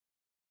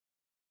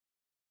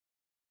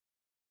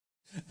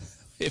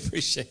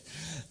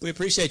We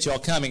appreciate you all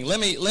coming.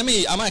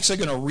 I'm actually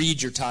going to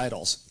read your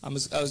titles.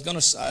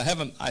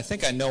 I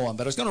think I know them,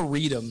 but I was going to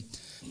read them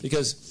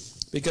because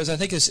I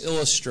think this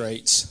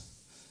illustrates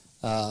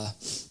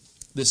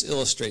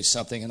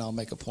something, and I'll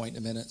make a point in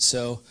a minute.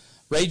 So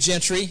Ray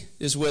Gentry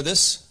is with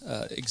us,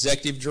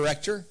 Executive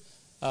Director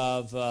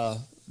of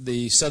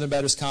the Southern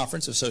Baptist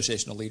Conference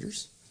Association of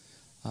Leaders.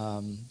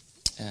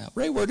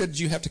 Ray, where did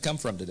you have to come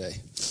from today?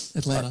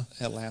 Atlanta.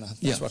 Atlanta.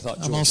 That's what I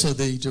thought. I'm also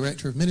the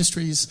Director of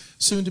Ministries,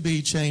 soon to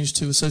be changed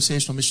to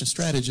Associational Mission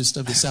Strategist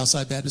of the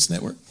Southside Baptist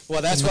Network.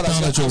 Well, that's what I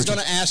was going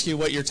to ask you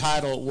what your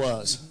title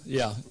was.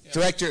 Yeah.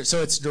 Director,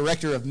 so it's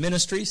Director of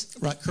Ministries?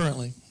 Right,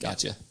 currently.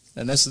 Gotcha.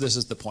 And this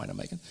is the point I'm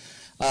making.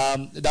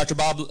 Dr.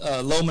 Bob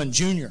Lohman,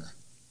 Jr.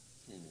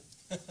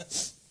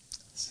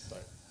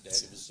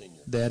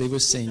 Daddy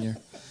was senior.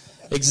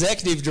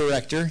 Executive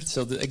Director,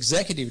 so the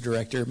Executive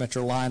Director of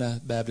Metrolina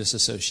Baptist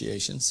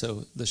Association,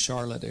 so the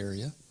Charlotte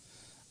area.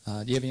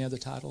 Do you have any other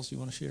titles you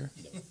want to share?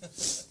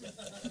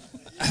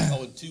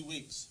 In 2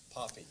 weeks,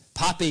 Poppy.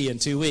 Poppy in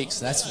 2 weeks.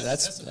 That's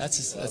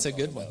a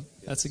good one.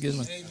 That's a good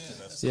one.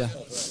 Yeah.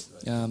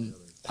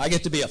 I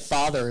get to be a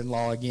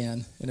father-in-law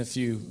again in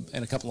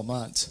a couple of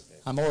months.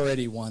 I'm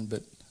already one,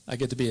 but I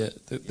get to be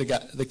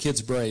the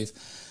kid's brave.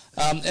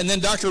 And then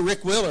Dr.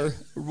 Rick Wheeler,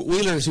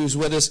 who's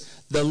with us,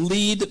 the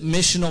lead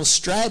missional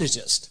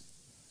strategist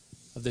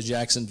of the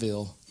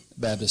Jacksonville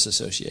Baptist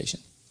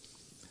Association.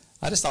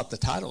 I just thought the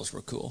titles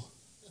were cool,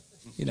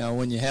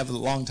 when you have a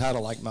long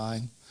title like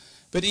mine.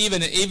 But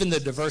even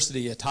the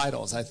diversity of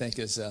titles, I think,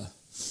 is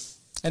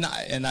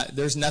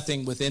there's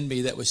nothing within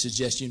me that would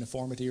suggest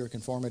uniformity or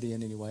conformity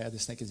in any way. I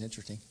just think it's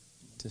interesting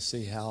to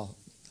see how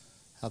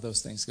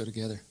those things go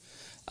together.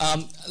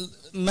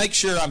 Make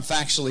sure I'm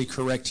factually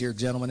correct here,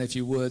 gentlemen, if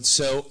you would.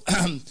 So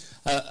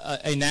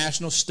a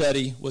national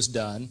study was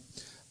done.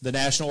 The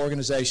national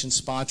organization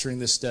sponsoring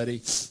this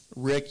study,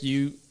 Rick,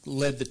 you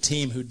led the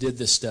team who did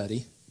this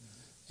study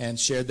and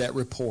shared that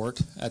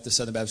report at the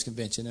Southern Baptist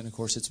Convention. And, of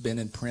course, it's been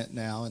in print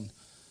now, and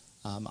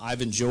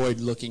I've enjoyed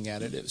looking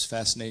at it. It was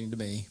fascinating to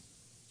me.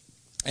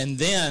 And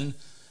then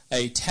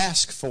a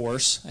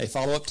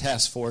follow-up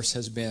task force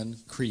has been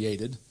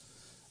created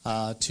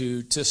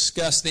to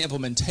discuss the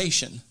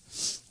implementation.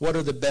 What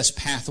are the best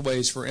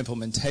pathways for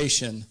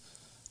implementation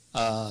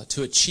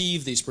to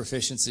achieve these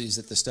proficiencies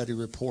that the study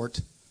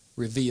report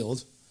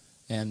revealed?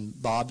 And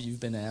Bob, you've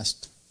been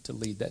asked to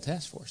lead that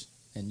task force,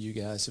 and you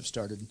guys have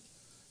started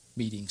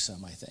meeting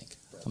some, I think.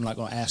 I'm not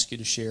going to ask you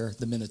to share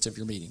the minutes of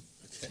your meeting.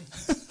 Okay.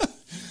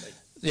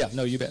 Yeah,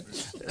 no, you bet.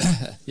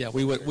 Yeah,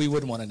 we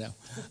would want to know.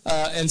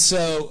 And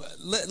so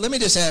let me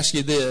just ask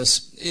you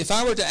this. If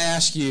I were to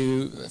ask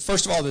you,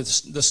 first of all, the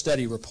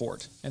study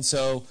report. And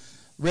so,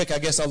 Rick, I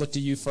guess I'll look to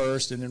you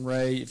first, and then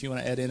Ray, if you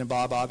want to add in, and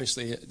Bob,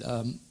 obviously,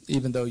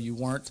 even though you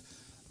weren't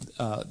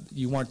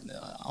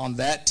on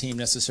that team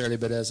necessarily,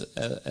 but as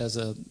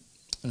an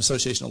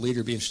associational leader,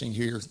 it'd be interesting to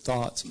hear your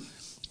thoughts.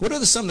 What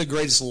are some of the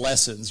greatest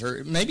lessons,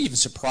 or maybe even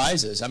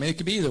surprises? I mean, it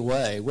could be either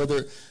way. Were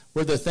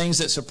there things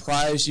that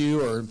surprised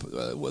you, or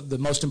the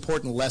most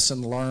important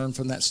lesson learned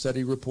from that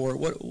study report?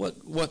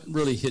 What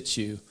really hits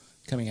you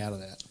coming out of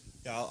that?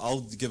 Yeah,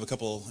 I'll give a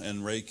couple,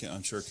 and Ray,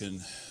 I'm sure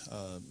can.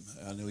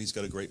 I know he's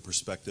got a great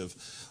perspective.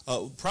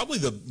 Probably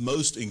the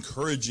most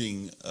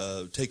encouraging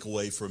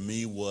takeaway for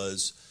me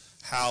was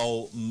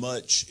how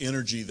much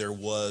energy there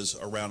was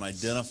around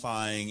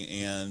identifying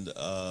and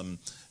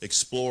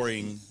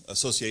exploring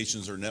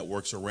associations or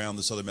networks around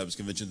the Southern Baptist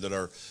Convention that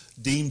are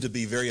deemed to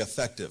be very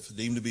effective,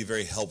 deemed to be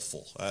very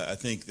helpful. I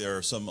think there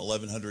are some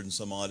 1,100 and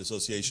some odd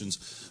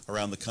associations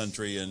around the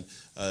country, and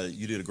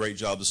you did a great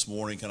job this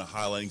morning kind of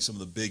highlighting some of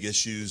the big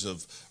issues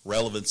of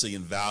relevancy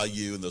and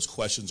value, and those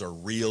questions are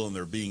real and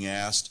they're being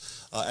asked.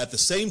 At the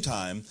same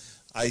time,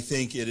 I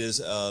think it is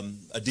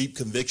a deep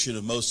conviction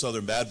of most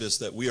Southern Baptists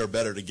that we are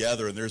better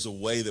together, and there's a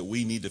way that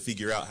we need to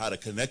figure out how to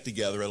connect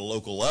together at a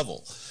local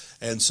level.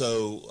 And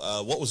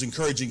so what was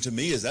encouraging to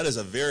me is that is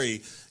a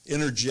very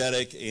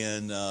energetic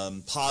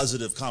and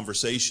positive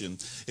conversation.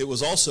 It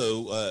was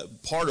also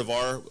part of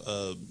our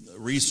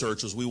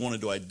research was we wanted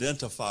to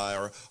identify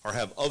or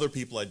have other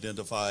people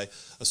identify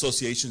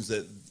associations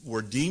that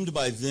were deemed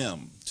by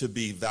them to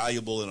be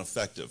valuable and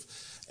effective.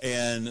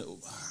 And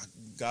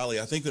golly,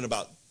 I think in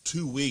about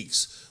 2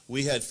 weeks,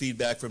 we had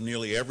feedback from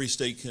nearly every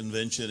state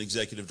convention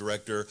executive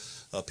director,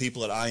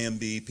 people at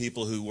IMB,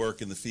 people who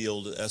work in the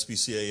field at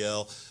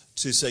SBCAL,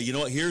 to say, you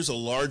know what, here's a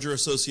larger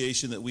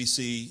association that we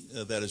see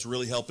that is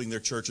really helping their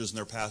churches and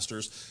their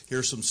pastors.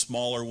 Here's some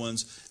smaller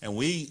ones. And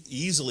we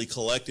easily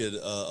collected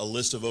a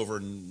list of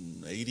over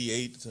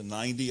 88 to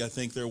 90, I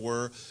think there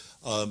were,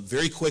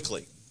 very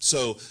quickly.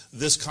 So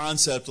this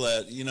concept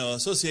that,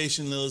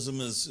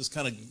 associationalism is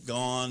kind of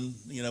gone,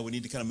 we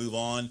need to kind of move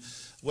on.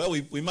 Well,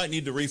 we might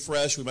need to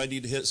refresh, we might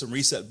need to hit some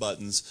reset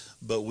buttons,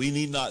 but we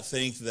need not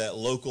think that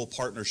local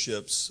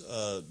partnerships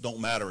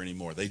don't matter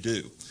anymore. They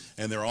do.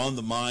 And they're on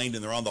the mind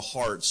and they're on the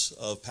hearts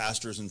of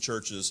pastors and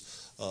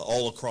churches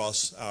all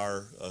across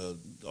our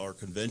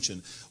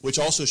convention, which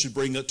also should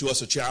bring to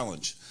us a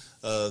challenge.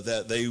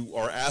 that they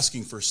are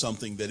asking for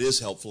something that is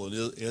helpful and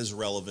is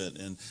relevant,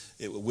 and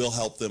it will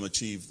help them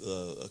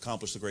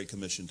accomplish the Great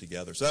Commission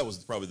together. So that was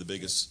probably the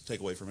biggest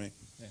takeaway for me.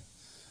 Yeah.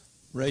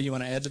 Ray, you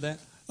want to add to that?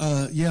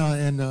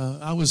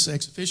 I was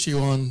ex officio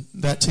on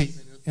that team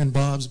and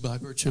Bob's by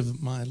virtue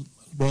of my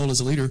role as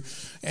a leader,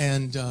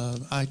 and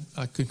I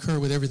concur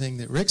with everything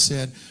that Rick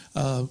said.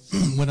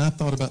 When I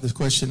thought about this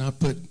question, I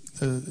put,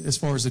 as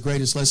far as the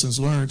greatest lessons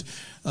learned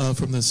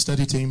from the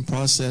study team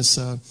process,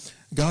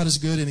 God is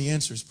good and He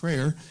answers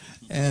prayer,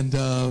 and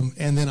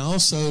then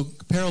also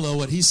parallel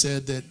what he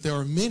said, that there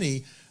are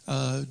many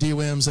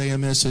DOMs,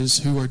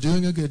 AMSs who are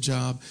doing a good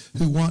job,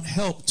 who want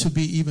help to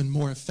be even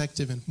more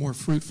effective and more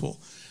fruitful.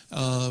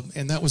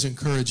 And that was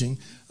encouraging,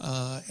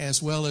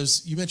 as well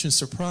as you mentioned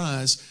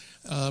surprise.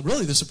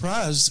 Really, the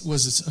surprise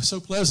was so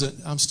pleasant.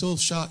 I'm still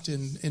shocked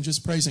and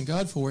just praising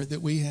God for it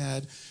that we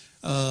had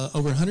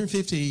over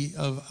 150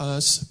 of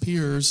us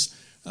peers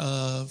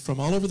from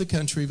all over the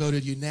country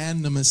voted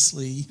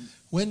unanimously.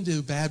 When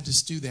do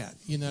Baptists do that?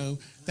 You know,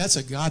 that's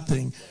a God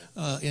thing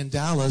in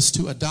Dallas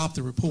to adopt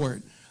the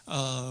report.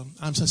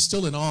 I'm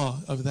still in awe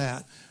of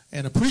that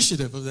and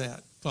appreciative of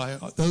that by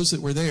those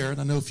that were there, and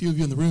I know a few of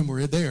you in the room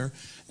were there,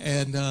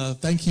 and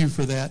thank you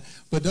for that.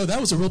 But no, that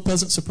was a real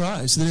pleasant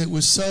surprise that it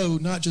was so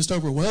not just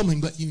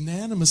overwhelming, but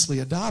unanimously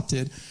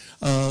adopted.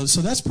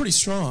 So that's pretty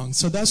strong.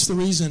 So that's the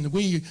reason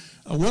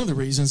one of the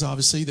reasons,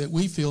 obviously, that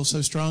we feel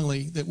so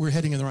strongly that we're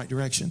heading in the right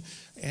direction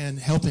and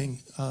helping,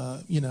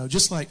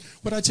 just like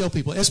what I tell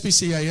people,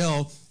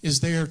 SBCAL is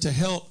there to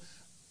help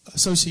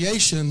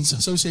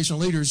associational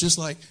leaders, just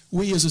like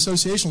we as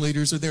associational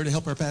leaders are there to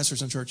help our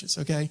pastors and churches,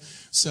 okay?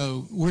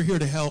 So we're here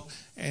to help,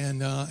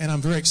 and I'm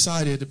very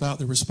excited about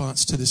the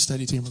response to this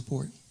study team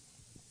report.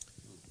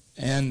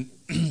 And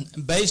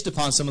based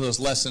upon some of those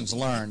lessons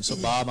learned, so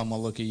Bob, I'm going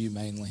to look at you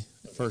mainly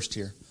first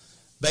here.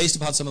 Based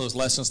upon some of those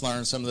lessons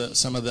learned, some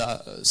of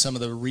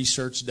the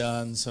research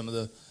done, some of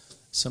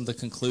the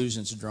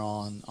conclusions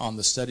drawn on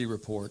the study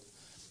report,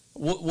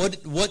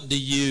 what do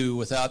you,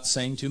 without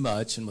saying too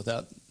much and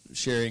without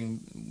sharing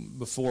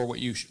before what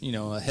you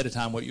ahead of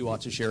time what you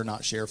ought to share or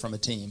not share from a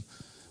team,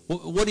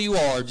 what do you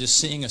all are just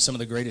seeing as some of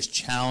the greatest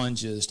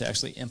challenges to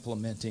actually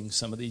implementing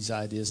some of these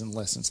ideas and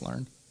lessons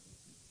learned?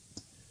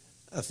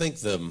 I think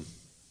some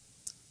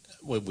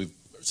of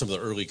the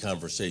early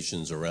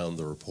conversations around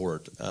the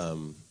report,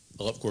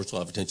 of course, a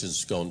lot of attention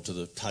has gone to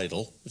the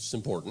title, which is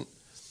important,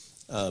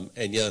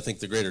 and yet I think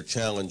the greater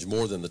challenge,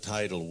 more than the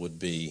title, would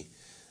be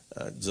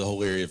the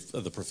whole area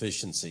of the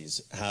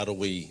proficiencies. How do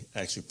we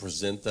actually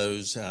present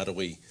those? How do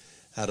we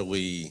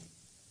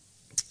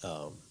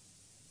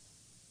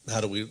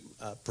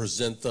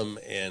present them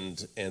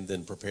and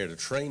then prepare to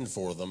train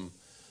for them,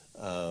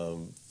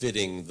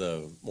 fitting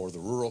the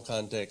rural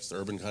context, the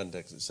urban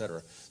context, et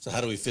cetera. So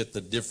how do we fit the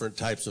different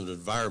types of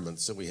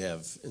environments that we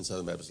have in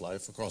Southern Baptist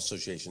life across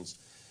associations,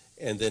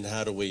 and then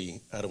how do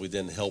we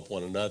then help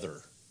one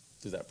another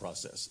through that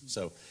process?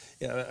 So,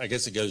 I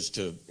guess it goes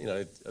to,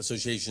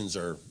 associations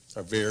are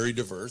very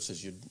diverse,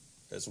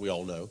 as we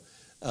all know,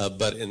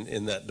 but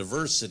in that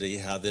diversity,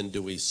 how then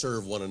do we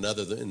serve one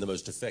another in the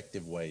most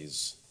effective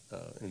ways,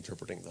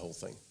 interpreting the whole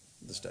thing,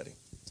 the study?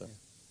 So,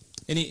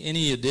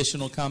 any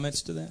additional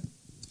comments to that?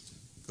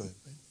 Go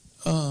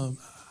ahead.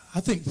 I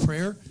think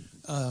prayer.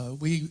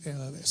 We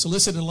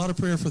solicited a lot of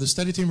prayer for the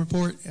study team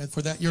report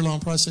for that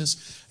year-long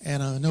process,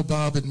 and I know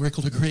Bob and Rick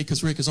will agree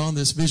because Rick is on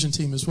this vision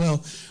team as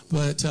well,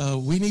 but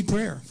we need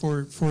prayer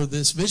for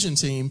this vision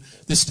team,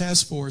 this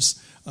task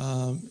force,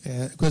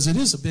 because it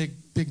is a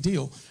big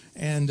deal,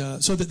 and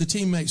so that the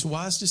team makes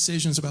wise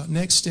decisions about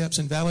next steps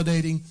in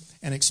validating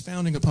and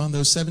expounding upon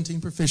those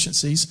 17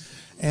 proficiencies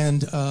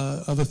and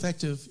of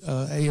effective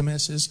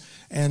AMSs,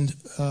 and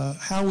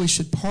how we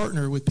should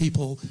partner with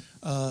people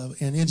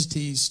and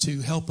entities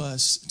to help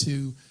us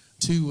to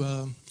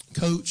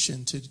coach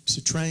and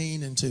to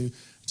train and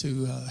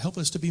to help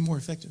us to be more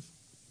effective.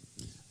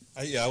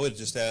 I would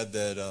just add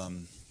that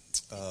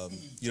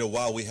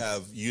while we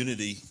have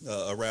unity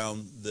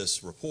around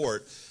this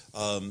report,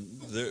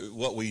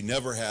 what we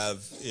never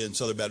have in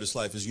Southern Baptist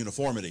life is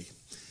uniformity.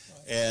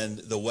 And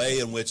the way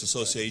in which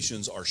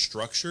associations are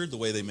structured, the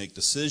way they make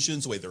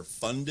decisions, the way they're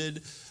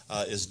funded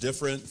is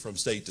different from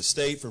state to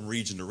state, from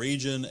region to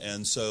region.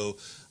 And so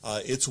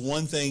it's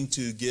one thing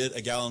to get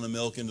a gallon of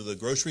milk into the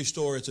grocery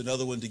store. It's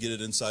another one to get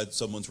it inside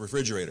someone's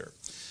refrigerator.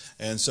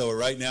 And so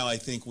right now I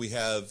think we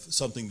have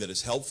something that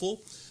is helpful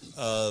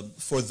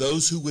for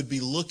those who would be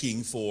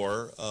looking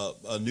for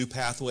a new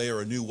pathway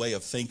or a new way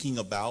of thinking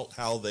about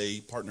how they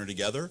partner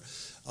together.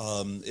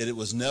 It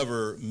was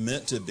never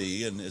meant to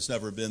be, and it's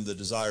never been the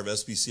desire of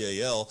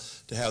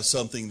SBCAL to have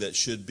something that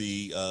should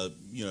be,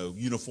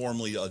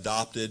 uniformly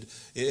adopted.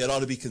 It ought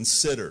to be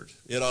considered.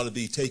 It ought to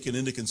be taken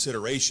into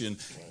consideration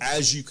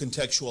as you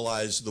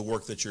contextualize the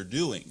work that you're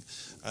doing.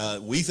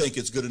 We think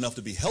it's good enough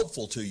to be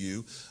helpful to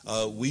you.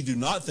 We do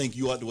not think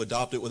you ought to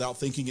adopt it without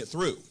thinking it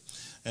through.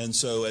 And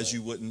so, as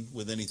you wouldn't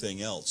with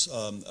anything else.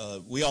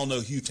 We all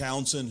know Hugh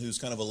Townsend, who's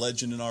kind of a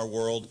legend in our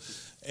world.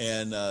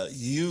 And I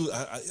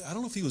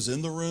don't know if he was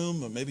in the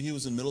room, or maybe he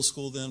was in middle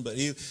school then, but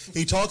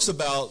he talks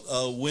about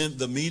when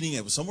the meeting,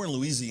 it was somewhere in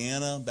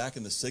Louisiana back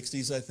in the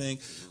 60s, I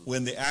think,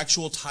 when the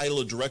actual title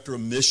of Director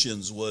of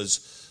Missions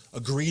was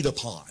agreed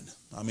upon.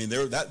 I mean,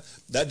 that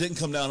didn't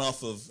come down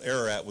off of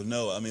Ararat with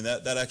Noah. I mean,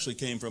 that actually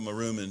came from a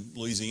room in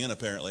Louisiana,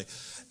 apparently.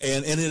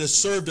 And it has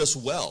served us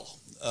well.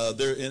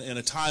 There in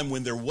a time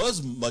when there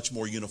was much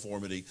more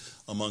uniformity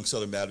among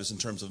Southern Baptists in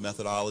terms of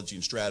methodology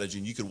and strategy,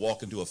 and you could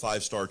walk into a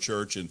five-star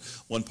church in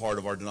one part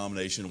of our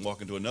denomination and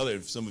walk into another.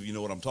 If some of you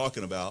know what I'm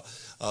talking about.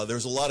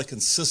 There's a lot of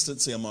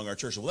consistency among our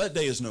churches. Well, that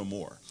day is no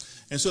more.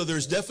 And so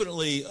there's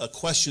definitely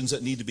questions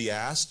that need to be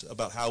asked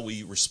about how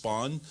we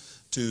respond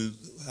to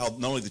how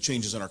not only the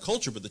changes in our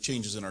culture, but the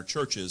changes in our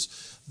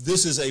churches.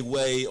 This is a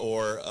way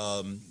or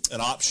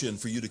an option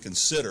for you to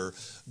consider,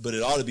 but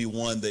it ought to be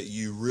one that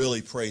you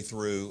really pray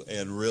through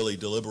and really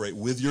deliberate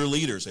with your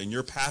leaders, and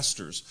your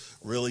pastors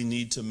really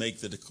need to make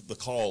the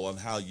call on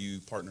how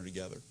you partner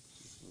together.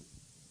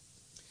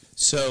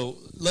 So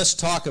let's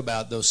talk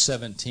about those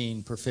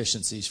 17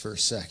 proficiencies for a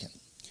second.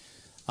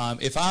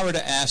 If I were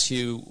to ask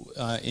you,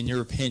 in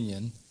your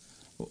opinion,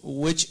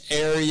 which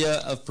area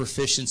of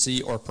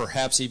proficiency, or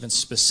perhaps even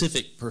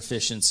specific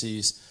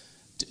proficiencies,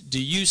 do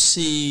you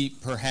see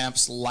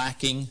perhaps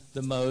lacking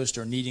the most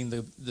or needing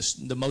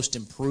the most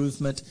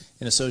improvement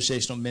in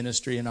associational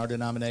ministry in our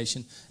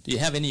denomination? Do you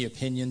have any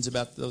opinions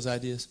about those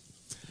ideas?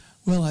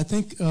 Well, I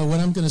think what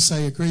I'm going to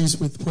say agrees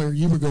with where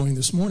you were going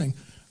this morning,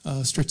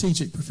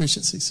 strategic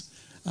proficiencies.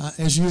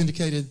 As you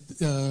indicated,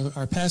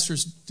 our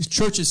pastors, the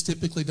churches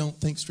typically don't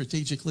think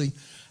strategically,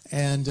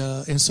 and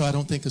so I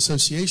don't think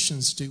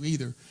associations do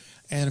either.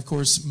 And of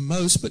course,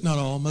 most, but not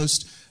all,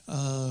 most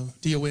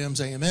DOMs,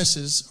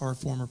 AMSs are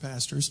former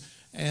pastors.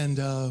 And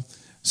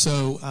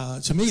so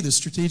to me, the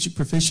strategic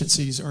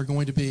proficiencies are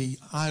going to be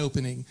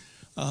eye-opening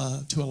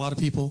to a lot of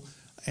people.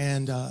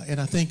 And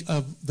I think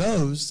of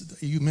those,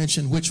 you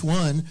mentioned which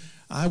one,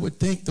 I would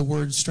think the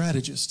word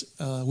strategist,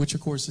 which of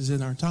course is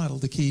in our title,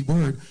 the key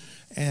word.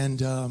 And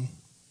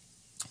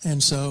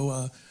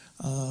so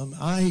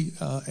I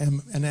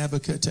am an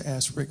advocate to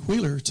ask Rick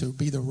Wheeler to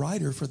be the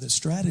writer for the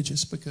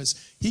strategist, because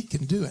he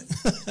can do it.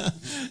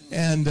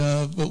 And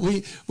but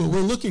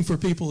we're looking for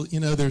people,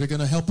 that are going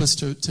to help us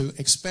to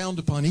expound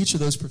upon each of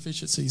those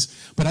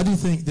proficiencies. But I do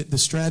think that the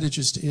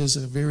strategist is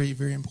a very,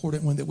 very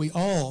important one that we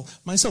all,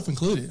 myself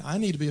included, I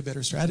need to be a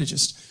better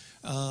strategist.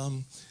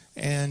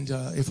 And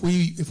if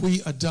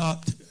we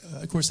adopt,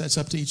 of course that's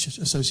up to each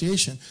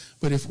association,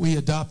 but if we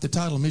adopt the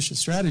title mission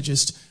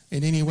strategist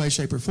in any way,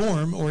 shape, or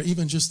form, or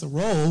even just the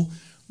role,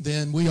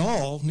 then we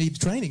all need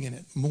training in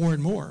it more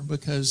and more,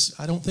 because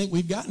I don't think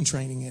we've gotten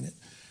training in it.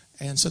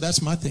 And so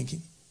that's my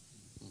thinking.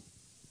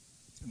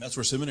 And that's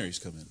where seminaries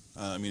come in.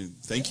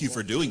 Thank you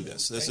for doing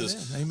this. This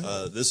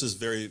is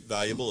very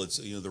valuable. It's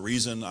the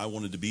reason I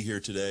wanted to be here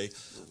today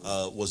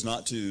was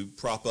not to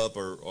prop up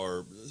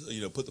or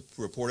put the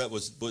report up,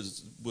 was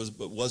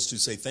to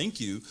say thank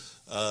you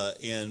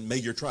and may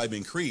your tribe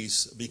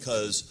increase,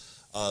 because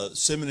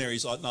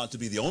seminaries ought not to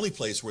be the only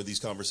place where these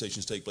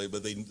conversations take place,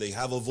 but they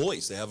have a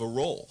voice, they have a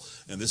role,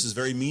 and this is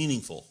very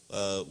meaningful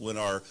when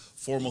our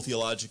formal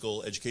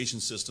theological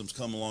education systems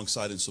come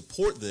alongside and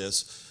support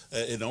this.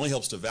 It only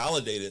helps to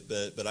validate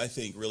it, but I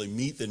think really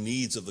meet the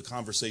needs of the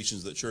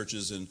conversations that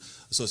churches and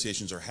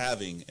associations are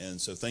having. And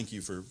so thank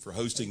you for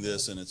hosting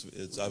this, and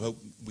it's I hope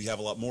we have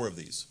a lot more of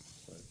these.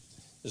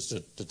 Just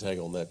to tag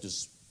on that,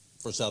 just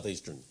for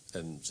Southeastern,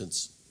 and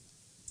since,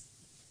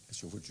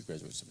 where'd you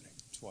graduate seminary?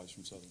 Twice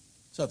from Southern.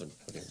 Southern,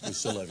 okay. We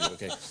still love you,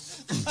 okay.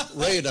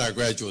 Ray and I are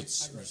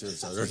graduates.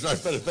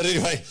 But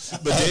anyway.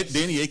 But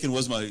Danny Aiken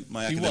was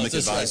my academic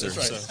advisor. Right,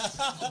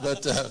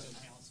 that's right. So.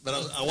 But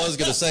I was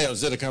going to say, I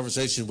was in a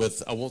conversation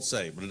with, I won't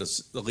say, but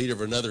the leader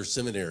of another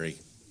seminary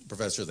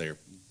professor there,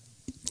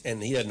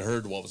 and he hadn't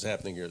heard what was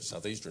happening here at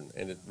Southeastern,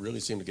 and it really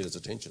seemed to get his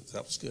attention. So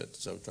that was good.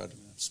 So I tried to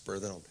spur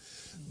that on.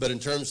 But in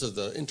terms of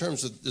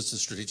this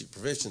is strategic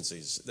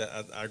proficiencies,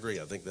 I agree.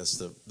 I think that's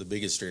the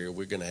biggest area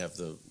we're going to have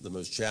the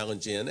most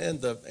challenge in, and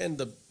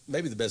the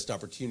maybe the best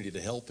opportunity to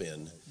help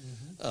in,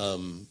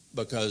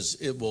 because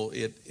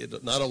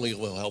it not only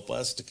will help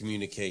us to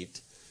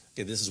communicate,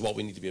 okay, this is what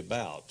we need to be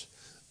about,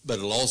 but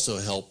it'll also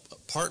help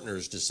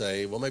partners to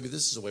say, well, maybe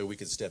this is a way we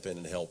could step in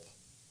and help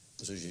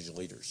association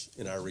leaders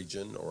in our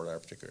region or in our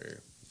particular area.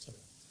 So.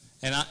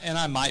 And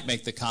I might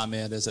make the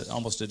comment as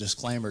almost a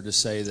disclaimer to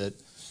say that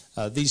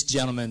these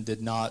gentlemen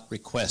did not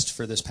request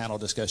for this panel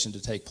discussion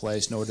to take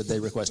place, nor did they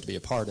request to be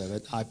a part of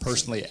it. I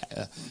personally,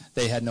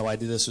 they had no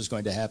idea this was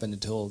going to happen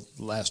until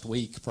last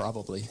week,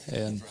 probably,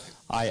 and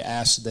I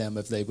asked them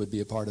if they would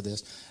be a part of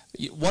this.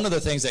 One of the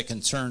things that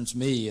concerns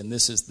me, and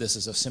this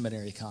is a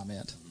seminary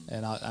comment,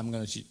 and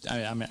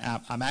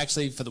I'm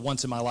actually, for the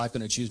once in my life,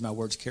 going to choose my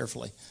words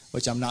carefully,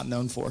 which I'm not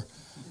known for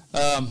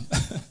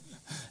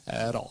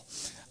at all.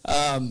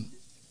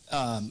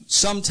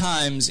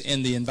 Sometimes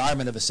in the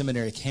environment of a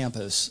seminary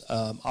campus,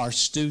 our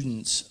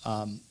students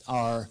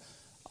are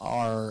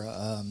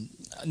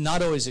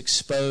not always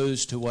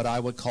exposed to what I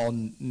would call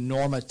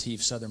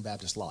normative Southern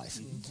Baptist life.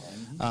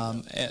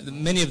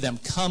 Many of them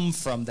come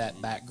from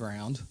that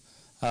background.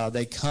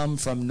 They come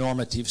from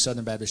normative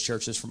Southern Baptist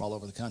churches from all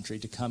over the country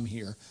to come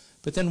here.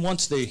 But then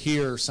once they're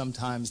here,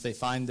 sometimes they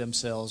find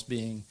themselves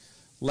being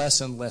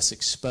less and less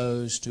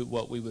exposed to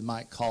what we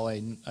might call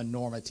a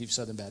normative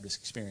Southern Baptist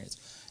experience.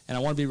 And I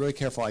want to be really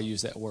careful I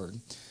use that word.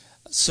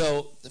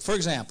 So, for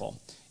example,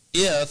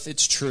 if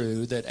it's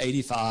true that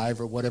 85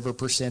 or whatever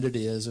percent it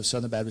is of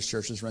Southern Baptist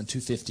churches run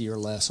 250 or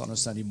less on a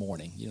Sunday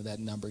morning, that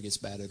number gets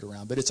batted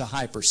around, but it's a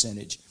high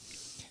percentage.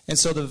 And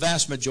so the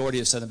vast majority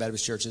of Southern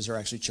Baptist churches are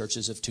actually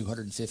churches of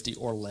 250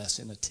 or less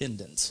in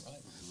attendance.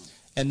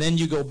 And then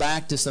you go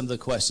back to some of the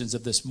questions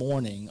of this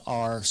morning,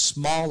 are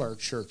smaller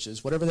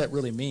churches, whatever that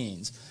really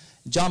means.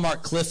 John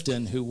Mark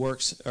Clifton, who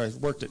worked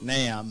at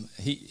NAM,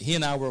 he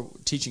and I were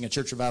teaching a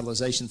church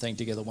revitalization thing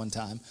together one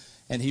time,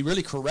 and he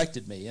really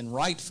corrected me, and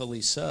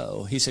rightfully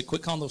so. He said,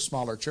 quit calling those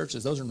smaller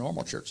churches. Those are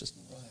normal churches.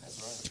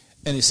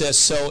 And he says,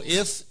 so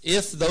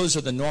if those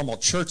are the normal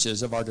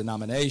churches of our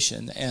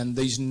denomination, and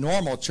these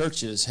normal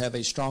churches have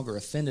a stronger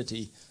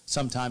affinity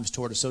sometimes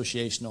toward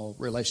associational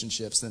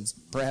relationships than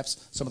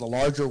perhaps some of the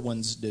larger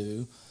ones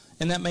do,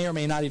 and that may or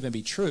may not even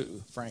be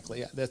true,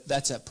 frankly.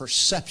 That's a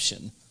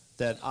perception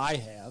that I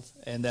have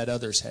and that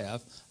others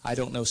have. I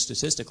don't know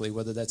statistically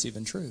whether that's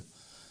even true.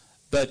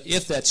 But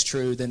if that's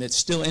true, then it's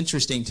still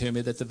interesting to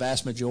me that the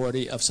vast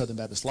majority of Southern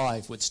Baptist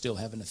life would still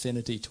have an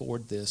affinity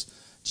toward this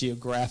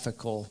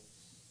geographical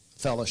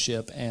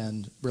fellowship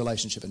and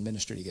relationship and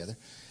ministry together.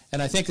 And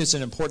I think it's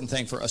an important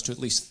thing for us to at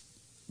least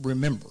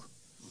remember.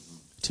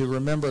 To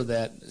remember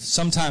that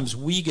sometimes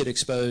we get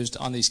exposed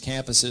on these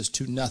campuses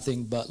to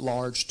nothing but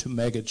large to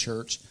mega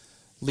church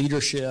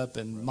leadership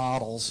and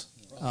models,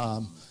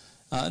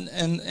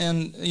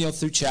 and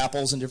through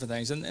chapels and different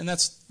things. And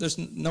there's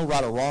no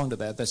right or wrong to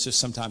that. That's just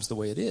sometimes the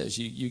way it is.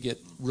 You get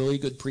really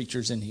good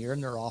preachers in here,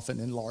 and they're often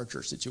in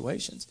larger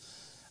situations.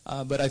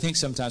 But I think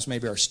sometimes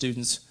maybe our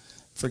students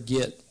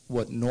forget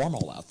what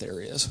normal out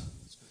there is.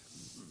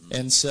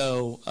 And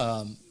so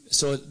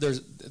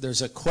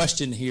there's a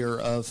question here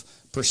of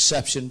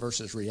perception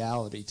versus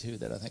reality, too,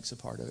 that I think is a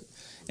part of it.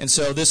 And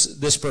so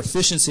this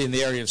proficiency in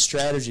the area of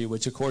strategy,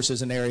 which, of course,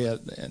 is an area,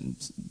 and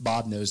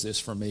Bob knows this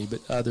from me, but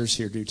others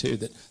here do, too,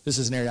 that this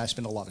is an area I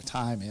spend a lot of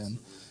time in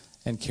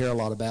and care a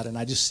lot about, and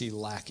I just see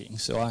lacking.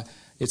 So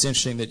it's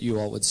interesting that you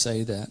all would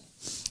say that.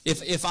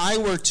 If I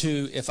were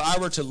to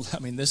throw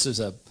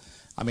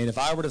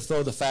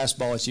the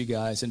fastball at you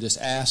guys and just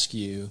ask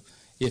you,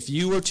 if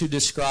you were to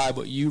describe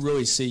what you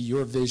really see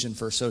your vision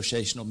for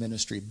associational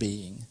ministry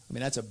being,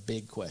 that's a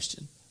big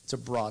question. It's a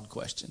broad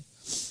question.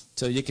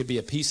 So it could be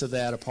a piece of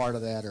that, a part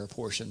of that, or a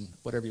portion,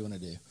 whatever you want to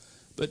do.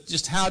 But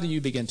just how do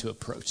you begin to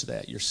approach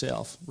that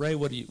yourself? Ray,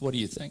 what do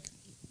you think?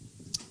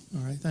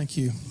 All right, thank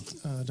you,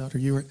 Dr.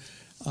 Ewart.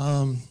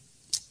 And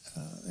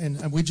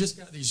we just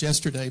got these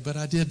yesterday, but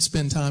I did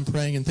spend time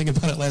praying and thinking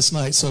about it last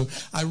night. So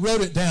I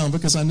wrote it down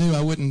because I knew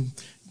I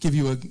wouldn't give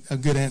you a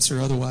good answer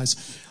otherwise.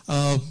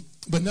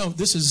 But no,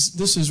 this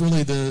is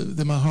really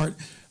my heart.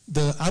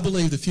 I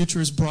believe the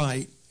future is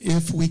bright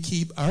if we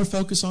keep our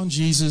focus on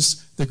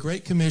Jesus, the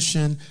Great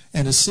Commission,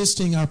 and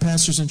assisting our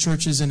pastors and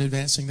churches in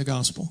advancing the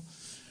gospel.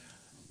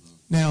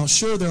 Now,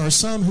 sure, there are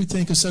some who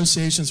think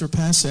associations are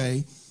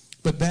passé,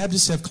 but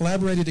Baptists have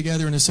collaborated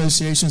together in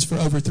associations for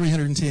over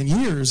 310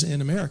 years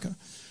in America.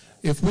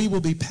 If we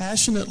will be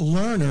passionate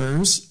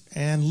learners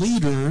and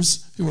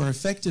leaders who are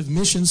effective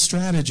mission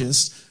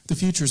strategists, the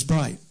future is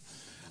bright.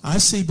 I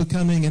see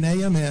becoming an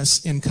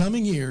AMS in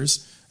coming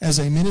years as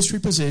a ministry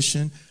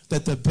position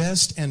that the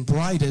best and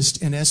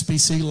brightest in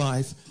SBC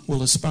life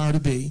will aspire to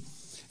be.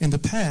 In the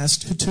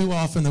past, too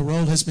often the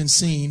role has been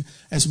seen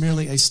as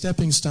merely a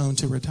stepping stone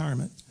to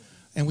retirement.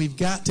 And we've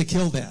got to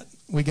kill that.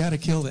 We've got to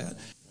kill that.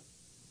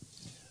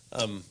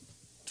 In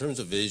terms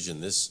of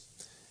vision,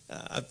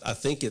 I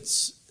think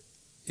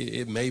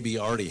it may be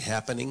already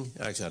happening.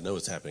 Actually, I know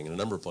it's happening in a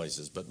number of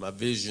places, but my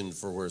vision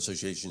for where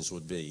associations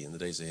would be in the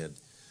days ahead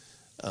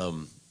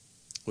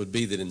would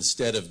be that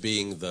instead of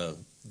being the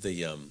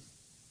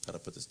how to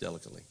put this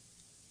delicately,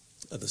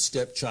 the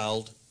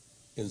stepchild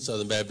in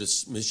Southern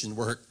Baptist mission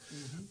work,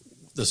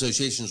 the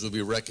associations would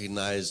be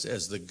recognized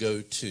as the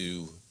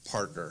go-to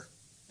partner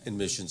in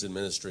missions and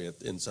ministry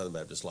in Southern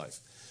Baptist life.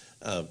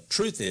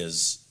 Truth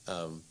is,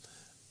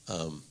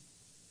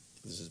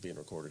 this is being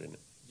recorded, isn't it?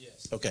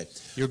 Yes. Okay.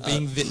 You're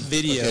being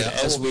videoed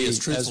I won't be as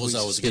truthful as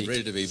I was getting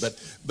ready to be.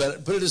 But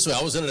put it this way,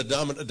 I was in a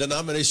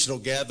denominational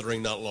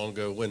gathering not long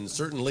ago when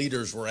certain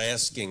leaders were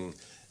asking,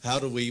 how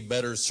do we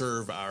better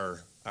serve our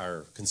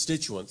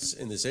constituents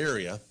in this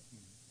area?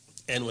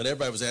 And when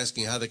everybody was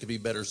asking how they could be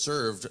better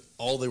served,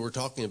 all they were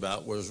talking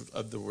about were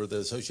the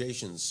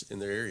associations in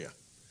their area.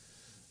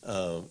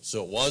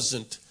 So it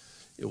wasn't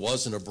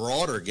a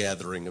broader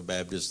gathering of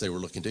Baptists they were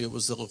looking to. It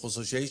was the local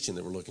association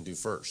they were looking to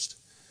first.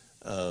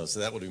 So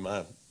that would be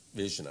my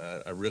vision.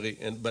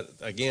 But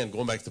again,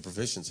 going back to the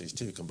proficiencies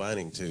too,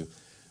 combining two.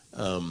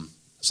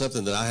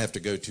 something that I have to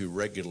go to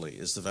regularly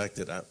is the fact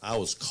that I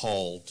was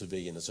called to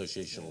be an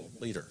associational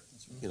leader.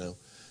 You know,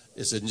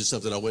 it's just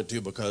something I went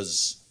to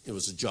because it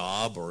was a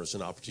job or it's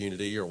an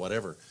opportunity or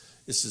whatever.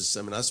 This is,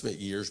 I mean, I spent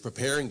years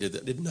preparing to,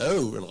 didn't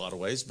know in a lot of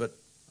ways, but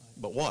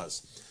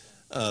was.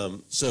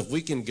 So if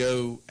we can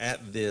go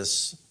at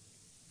this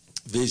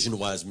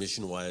vision-wise,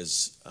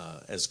 mission-wise,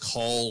 as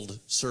called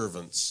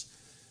servants,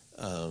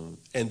 and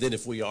then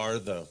if we are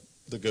the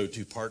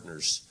go-to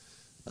partners,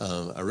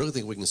 I really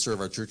think we can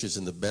serve our churches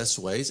in the best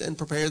ways and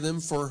prepare them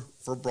for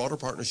broader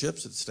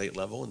partnerships at the state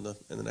level and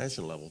the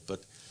national level.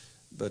 But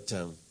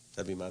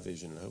that'd be my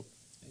vision and hope.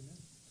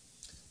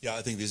 Yeah,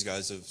 I think these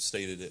guys have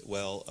stated it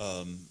well.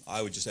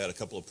 I would just add a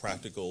couple of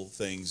practical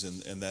things,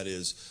 and that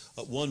is,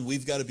 one,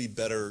 we've got to be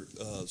better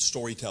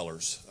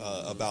storytellers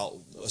about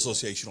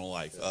associational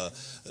life.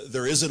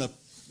 There isn't a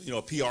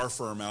PR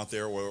firm out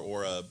there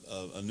or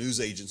a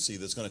news agency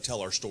that's going to tell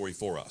our story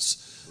for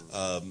us.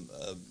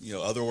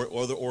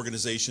 Other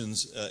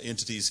organizations,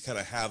 entities kind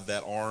of have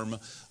that arm.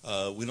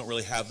 We don't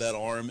really have that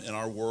arm in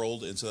our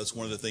world, and so that's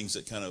one of the things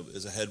that kind of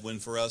is a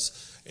headwind for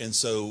us. And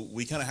so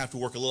we kind of have to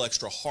work a little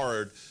extra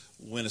hard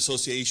when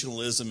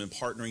associationalism and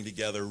partnering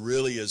together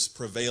really is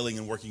prevailing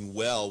and working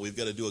well. We've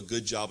got to do a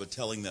good job of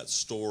telling that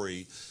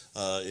story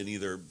in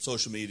either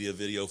social media,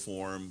 video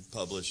form,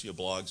 publish,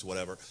 blogs,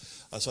 whatever.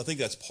 So I think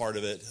that's part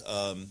of it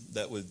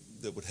that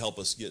would help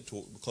us get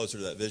closer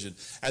to that vision.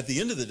 At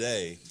the end of the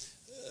day,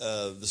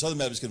 the Southern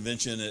Baptist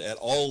Convention at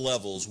all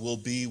levels will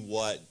be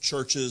what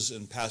churches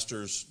and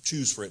pastors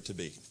choose for it to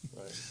be.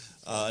 Right.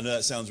 I know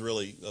that sounds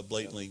really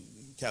blatantly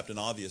Captain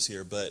Obvious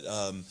here, but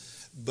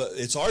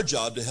it's our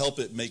job to help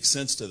it make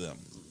sense to them.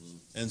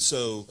 Mm-hmm. And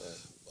so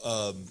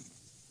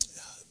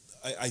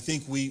I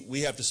think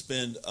we have to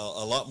spend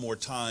a lot more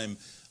time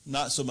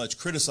not so much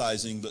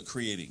criticizing but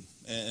creating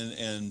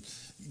and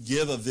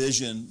give a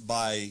vision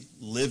by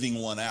living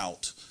one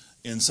out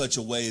in such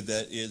a way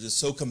that it is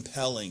so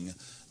compelling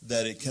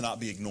that it cannot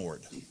be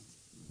ignored.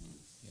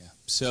 Yeah.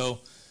 So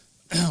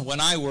when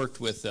I worked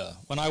with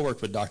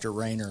Dr.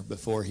 Rayner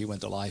before he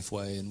went to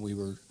Lifeway,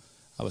 and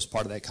I was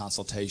part of that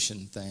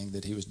consultation thing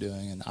that he was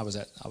doing, and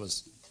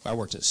I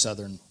worked at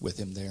Southern with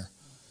him there.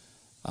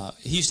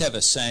 He used to have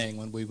a saying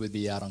when we would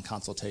be out on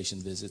consultation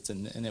visits,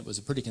 and it was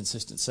a pretty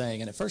consistent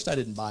saying. And at first I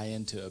didn't buy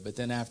into it, but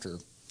then after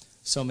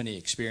so many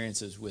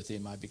experiences with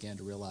him, I began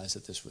to realize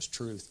that this was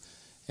truth.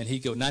 And he'd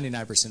go,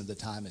 99% of the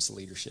time it's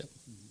leadership.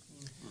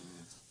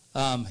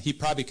 He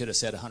probably could have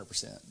said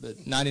 100%, but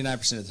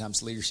 99% of the time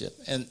it's leadership.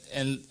 And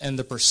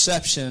the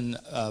perception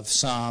of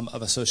some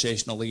of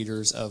associational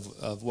leaders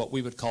of what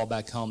we would call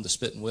back home the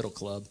Spit and Whittle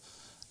Club,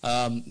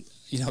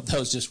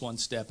 those just one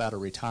step out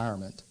of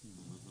retirement,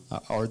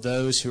 or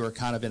those who are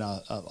kind of in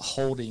a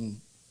holding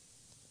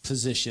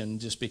position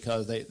just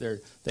because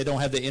they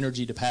don't have the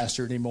energy to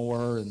pastor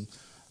anymore, and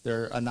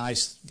they're a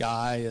nice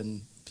guy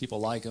and people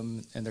like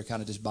them, and they're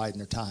kind of just biding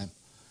their time,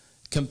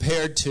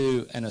 compared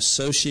to an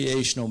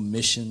associational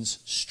missions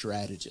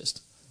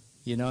strategist.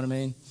 You know what I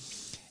mean?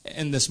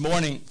 And this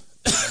morning,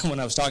 when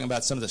I was talking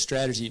about some of the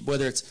strategy,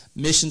 whether it's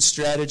mission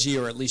strategy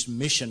or at least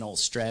missional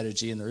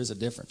strategy, and there is a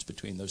difference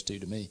between those two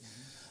to me,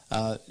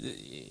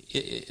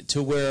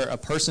 to where a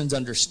person's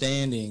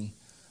understanding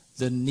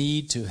the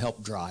need to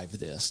help drive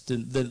this, to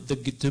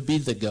be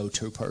the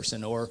go-to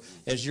person. Or,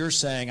 as you're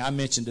saying, I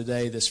mentioned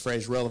today this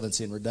phrase,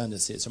 relevancy and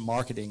redundancy. It's a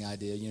marketing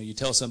idea. You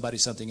tell somebody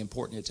something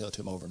important, you tell it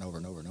to them over and over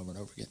and over and over and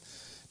over again,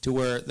 to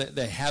where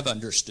they have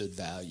understood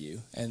value.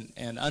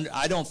 And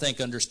I don't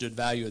think understood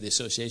value of the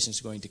association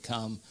is going to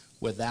come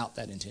without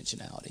that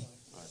intentionality.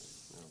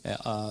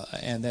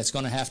 And that's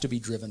going to have to be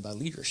driven by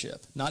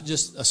leadership, not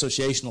just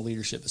associational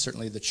leadership, but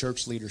certainly the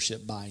church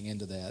leadership buying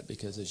into that,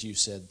 because, as you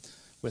said,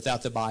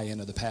 without the buy-in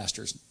of the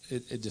pastors,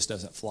 it just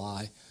doesn't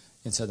fly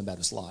in Southern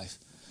Baptist life.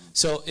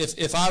 So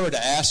if I were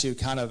to ask you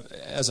kind of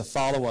as a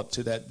follow-up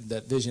to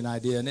that vision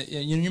idea, and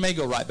you may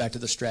go right back to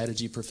the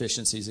strategy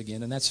proficiencies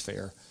again, and that's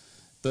fair,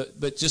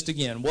 but just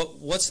again,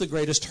 what's the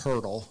greatest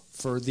hurdle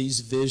for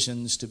these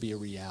visions to be a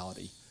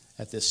reality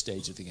at this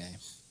stage of the game?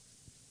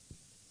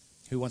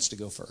 Who wants to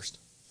go first?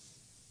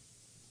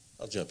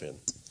 I'll jump in.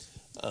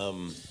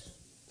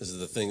 This is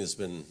the thing that's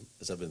been,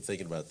 as I've been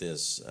thinking about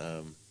this,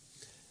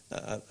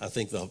 I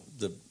think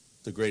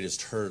the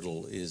greatest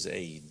hurdle is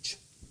age.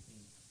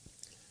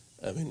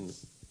 I mean,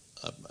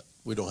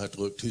 we don't have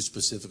to look too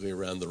specifically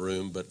around the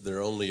room, but there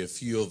are only a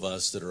few of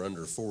us that are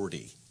under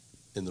 40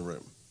 in the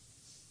room.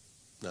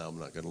 Now, I'm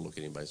not going to look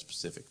at anybody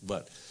specific,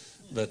 but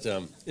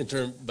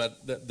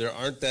there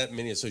aren't that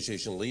many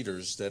association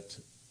leaders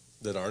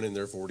that aren't in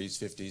their 40s,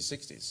 50s,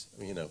 60s.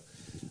 I mean,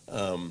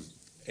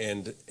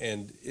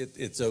 and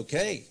it's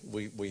okay.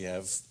 We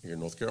have here in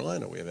North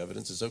Carolina, we have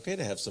evidence it's okay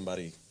to have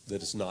somebody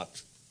that's not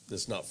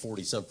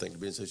 40-something to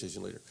be an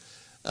association leader.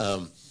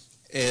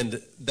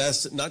 And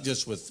that's not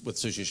just with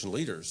association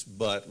leaders,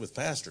 but with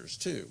pastors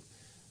too.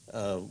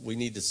 We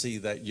need to see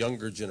that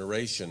younger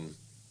generation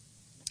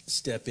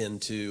step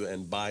into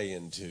and buy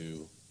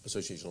into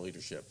associational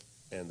leadership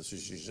and the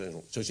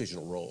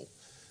associational role.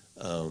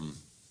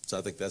 So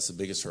I think that's the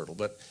biggest hurdle.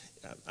 But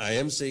I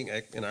am seeing,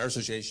 in our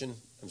association,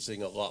 I'm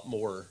seeing a lot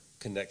more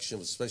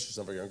connection, especially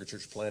some of our younger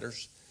church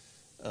planters.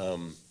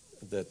 And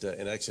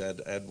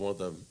actually, I had one of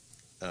them,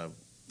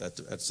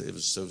 it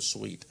was so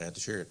sweet, I had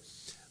to share it.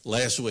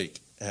 Last week,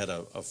 I had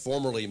a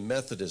formerly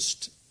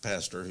Methodist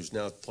pastor who's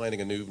now planning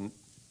a new,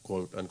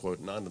 quote, unquote,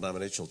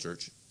 non-denominational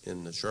church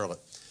in Charlotte,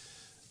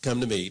 come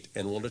to meet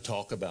and want to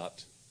talk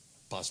about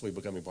possibly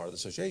becoming part of the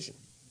association.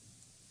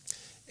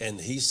 And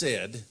he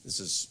said, this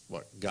is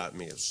what got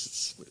me, it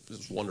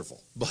was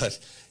wonderful, but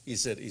he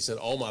said,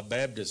 all my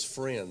Baptist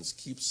friends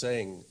keep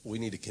saying we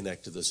need to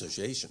connect to the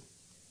association.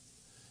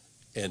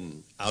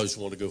 And I just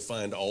want to go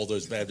find all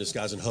those Baptist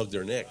guys and hug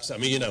their necks. I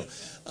mean,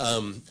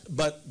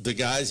 but the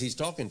guys he's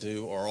talking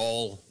to are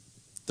all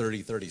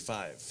 30,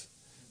 35.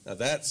 Now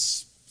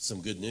that's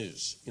some good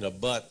news,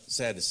 but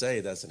sad to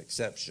say that's an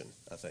exception,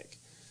 I think.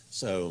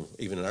 So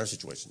even in our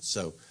situation.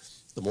 So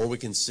the more we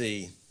can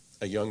see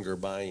a younger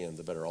buy-in,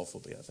 the better off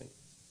we'll be, I think.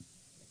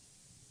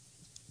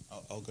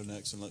 I'll go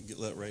next and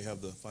let Ray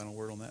have the final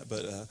word on that.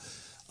 But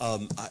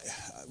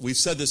we've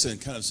said this in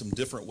kind of some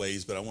different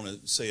ways, but I want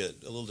to say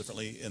it a little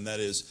differently, and that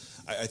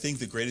is I think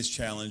the greatest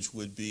challenge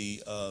would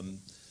be a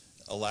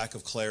lack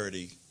of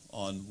clarity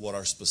on what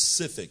our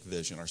specific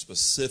vision, our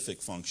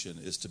specific function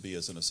is to be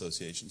as an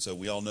association. So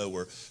we all know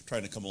we're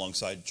trying to come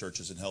alongside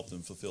churches and help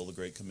them fulfill the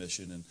Great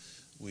Commission, and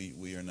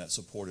we are in that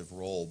supportive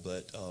role.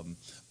 But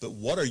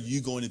what are you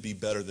going to be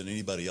better than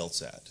anybody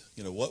else at?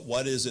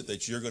 What is it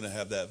that you're going to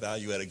have that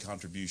value-added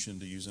contribution,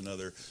 to use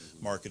another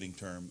marketing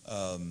term?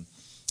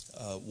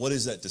 What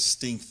is that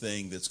distinct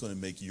thing that's going to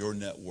make your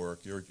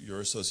network, your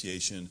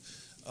association,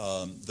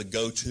 the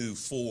go-to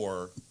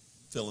for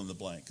fill in the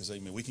blank? Because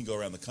we can go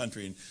around the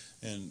country,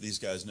 and these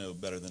guys know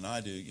better than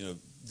I do,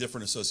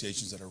 different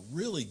associations that are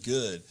really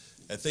good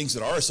at things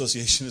that our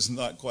association is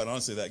not, quite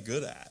honestly, that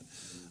good at.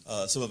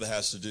 Some of it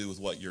has to do with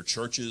what your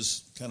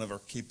churches kind of are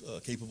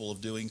capable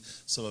of doing.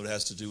 Some of it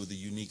has to do with the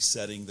unique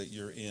setting that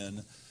you're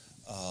in,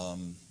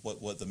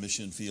 what the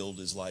mission field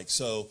is like.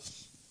 So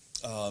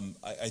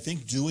I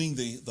think doing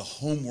the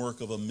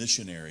homework of a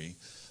missionary,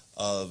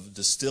 of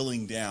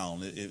distilling down,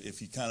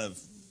 if you kind of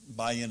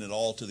buy in at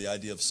all to the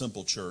idea of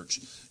simple church,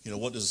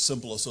 what does a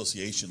simple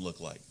association look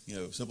like?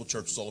 Simple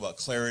church is all about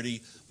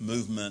clarity,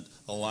 movement,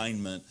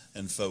 alignment,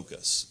 and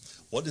focus.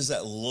 What does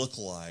that look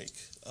like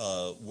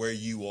where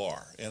you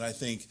are? And I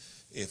think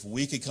if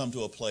we could come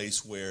to a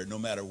place where no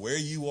matter where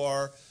you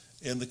are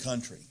in the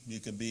country, you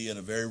can be in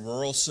a very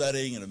rural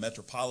setting, in a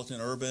metropolitan,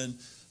 urban,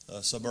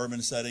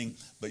 suburban setting,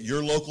 but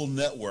your local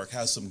network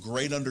has some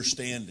great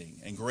understanding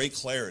and great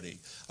clarity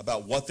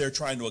about what they're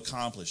trying to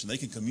accomplish, and they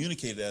can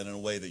communicate that in a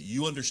way that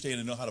you understand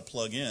and know how to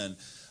plug in,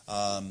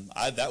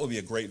 that would be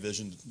a great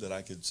vision that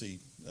I could see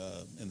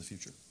in the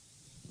future.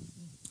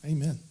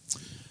 Amen.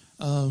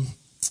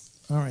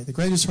 All right, the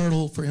greatest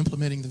hurdle for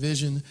implementing the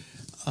vision.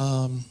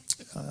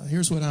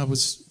 Here's what I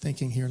was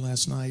thinking here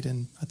last night,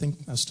 and I think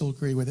I still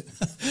agree with it.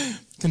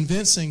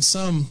 Convincing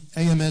some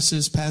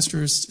AMSs,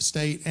 pastors,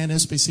 state, and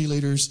SBC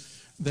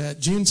leaders that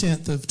June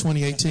 10th of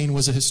 2018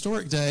 was a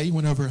historic day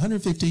when over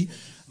 150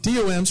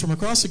 DOMs from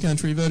across the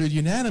country voted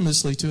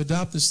unanimously to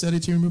adopt the study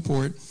team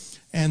report,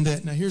 and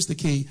that, now here's the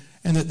key,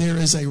 and that there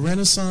is a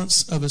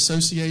renaissance of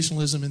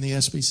associationalism in the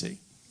SBC.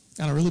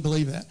 And I really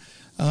believe that.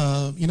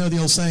 The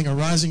old saying, a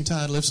rising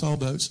tide lifts all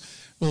boats.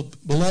 Well,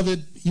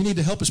 beloved, you need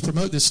to help us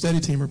promote this study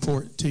team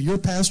report to your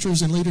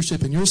pastors and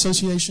leadership in your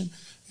association.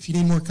 If you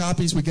need more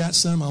copies, we got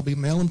some. I'll be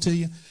mailing them to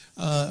you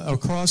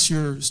across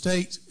your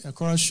state,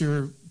 across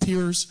your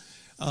peers,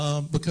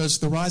 because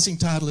the rising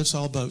tide lifts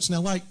all boats.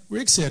 Now, like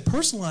Rick said,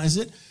 personalize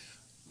it,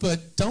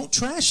 but don't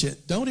trash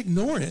it. Don't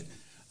ignore it.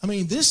 I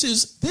mean, this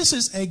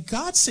is a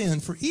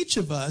godsend for each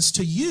of us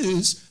to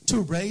use to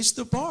raise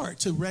the bar,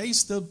 to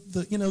raise the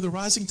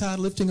rising tide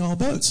lifting all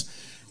boats.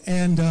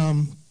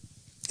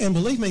 And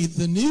believe me,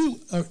 the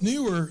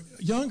newer,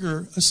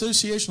 younger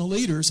associational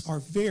leaders are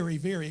very,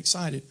 very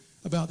excited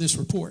about this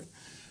report.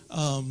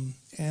 I'm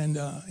hearing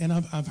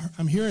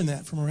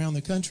that from around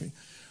the country.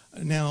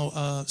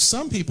 Now,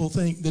 some people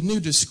think the new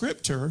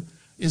descriptor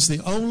is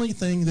the only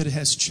thing that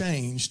has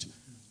changed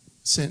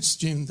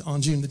since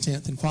on June the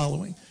 10th and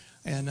following.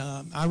 And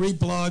I read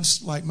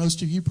blogs like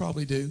most of you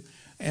probably do,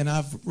 and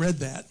I've read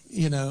that,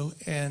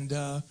 and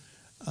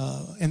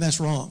that's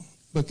wrong.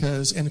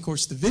 And of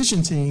course, the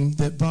vision team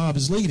that Bob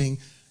is leading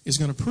is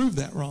going to prove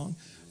that wrong.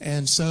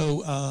 And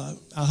so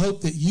I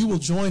hope that you will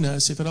join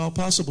us, if at all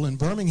possible, in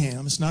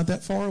Birmingham. It's not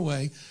that far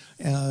away.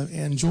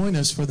 And join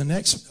us for the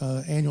next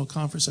annual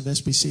conference of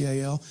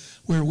SBCAL,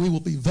 where we will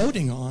be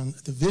voting on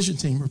the vision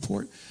team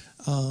report.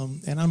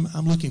 And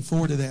I'm looking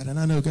forward to that. And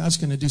I know God's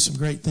going to do some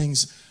great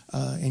things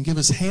and give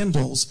us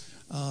handles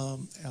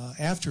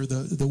after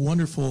the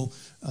wonderful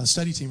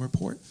study team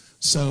report.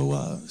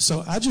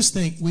 So I just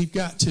think we've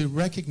got to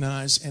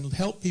recognize and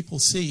help people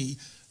see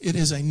it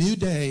is a new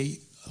day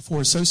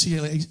for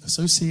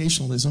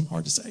associationalism,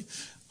 hard to say,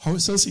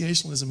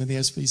 associationalism in the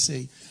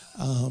SBC,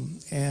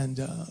 and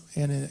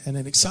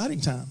an exciting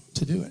time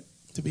to do it,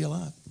 to be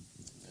alive.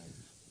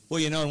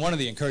 Well, and one of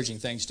the encouraging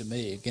things to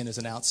me, again, as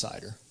an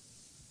outsider,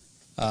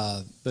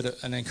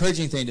 But an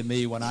encouraging thing to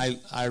me when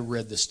I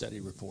read the study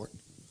report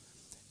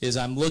is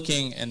I'm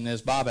looking, and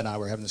as Bob and I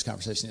were having this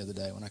conversation the other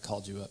day when I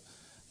called you up,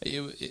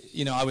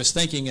 I was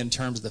thinking in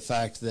terms of the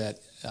fact that,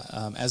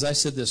 as I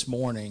said this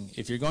morning,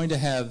 if you're going to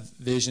have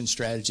vision,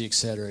 strategy, et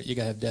cetera, you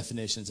got to have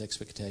definitions,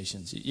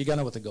 expectations. You got to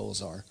know what the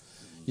goals are.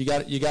 You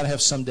got to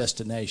have some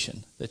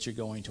destination that you're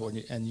going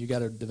toward, and you got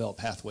to develop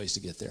pathways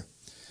to get there.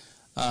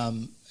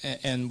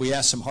 And we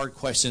asked some hard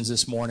questions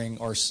this morning,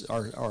 or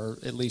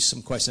at least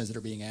some questions that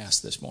are being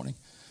asked this morning,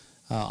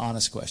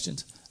 honest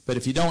questions. But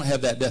if you don't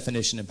have that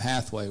definition and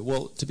pathway,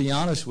 well, to be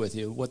honest with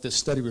you, what this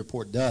study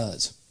report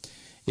does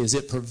is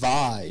it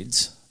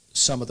provides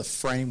some of the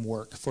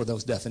framework for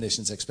those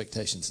definitions,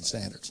 expectations, and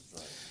standards.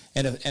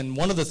 And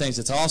one of the things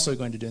it's also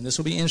going to do, and this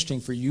will be interesting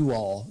for you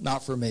all,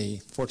 not for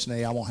me.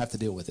 Fortunately, I won't have to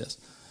deal with this.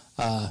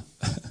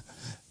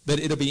 But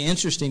it'll be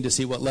interesting to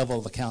see what level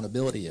of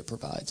accountability it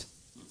provides.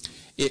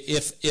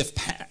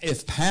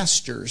 If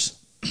pastors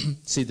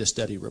see the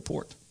study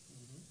report,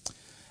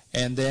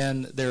 and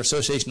then their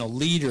associational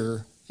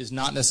leader is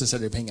not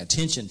necessarily paying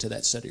attention to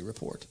that study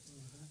report,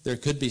 there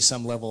could be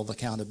some level of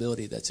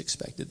accountability that's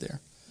expected there,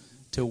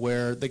 to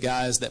where the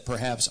guys that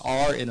perhaps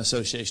are in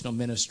associational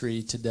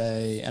ministry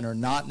today and are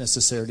not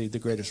necessarily the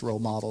greatest role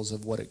models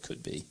of what it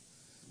could be,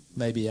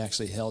 may be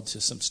actually held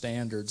to some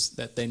standards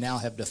that they now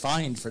have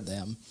defined for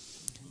them,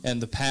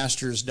 and the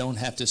pastors don't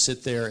have to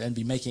sit there and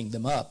be making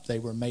them up. They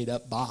were made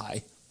up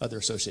by other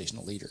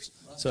associational leaders.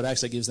 So it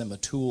actually gives them a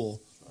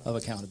tool of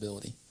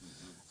accountability,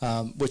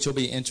 which will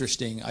be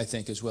interesting, I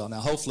think, as well.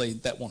 Now, hopefully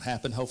that won't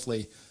happen.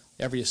 Hopefully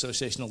every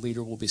associational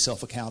leader will be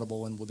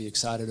self-accountable and will be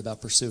excited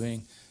about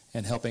pursuing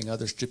and helping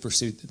others to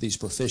pursue these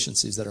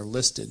proficiencies that are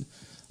listed.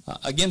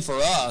 Again, for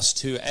us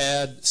to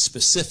add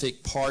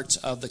specific parts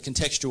of the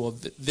contextual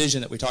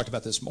vision that we talked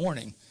about this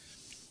morning,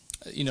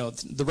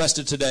 the rest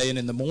of today and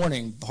in the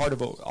morning, part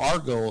of our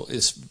goal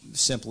is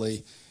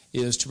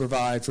to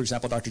provide, for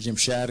example, Dr. Jim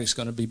Shattuck is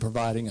going to be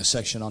providing a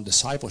section on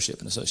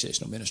discipleship and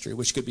associational ministry,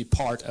 which could be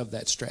part of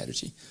that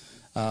strategy.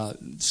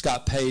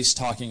 Scott Pace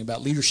talking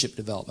about leadership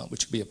development,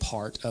 which could be a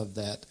part of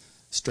that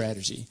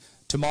strategy.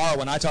 Tomorrow,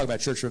 when I talk about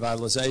church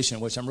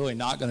revitalization, which I'm really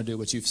not going to do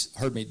what you've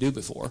heard me do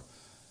before,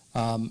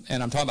 and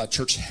I'm talking about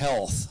church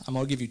health, I'm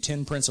going to give you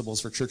 10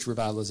 principles for church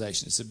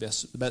revitalization. It's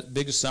the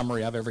biggest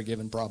summary I've ever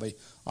given, probably,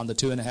 on the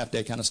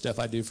 2.5-day kind of stuff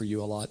I do for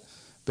you a lot.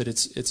 But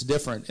it's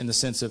different in the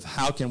sense of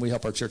how can we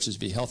help our churches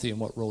be healthy, and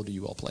what role do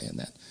you all play in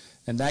that?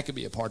 And that could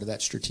be a part of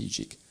that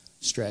strategic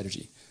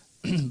strategy.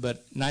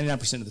 But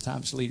 99% of the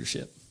time, it's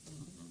leadership.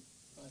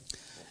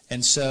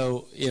 And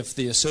so if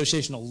the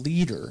associational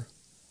leader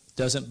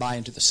doesn't buy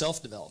into the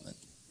self-development,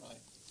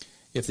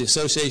 if the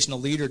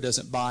associational leader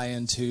doesn't buy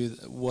into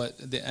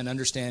an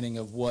understanding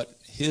of what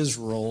his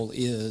role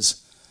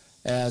is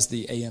as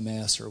the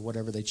AMS or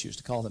whatever they choose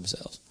to call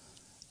themselves,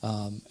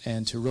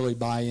 and to really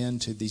buy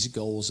into these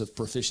goals of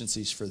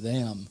proficiencies for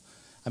them,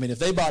 I mean, if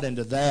they bought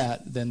into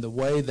that, then the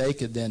way they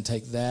could then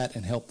take that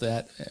and help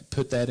that,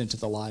 put that into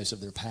the lives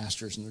of their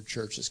pastors and their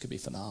churches could be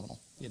phenomenal,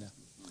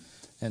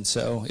 And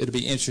so it'll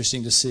be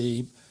interesting to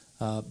see,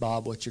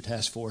 Bob, what your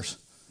task force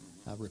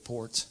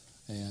reports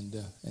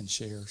and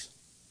shares.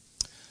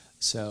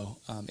 So,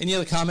 any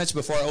other comments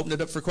before I open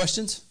it up for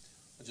questions?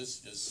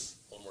 Just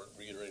one more,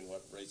 reiterating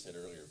what Ray said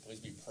earlier. Please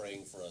be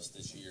praying for us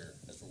this year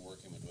as we're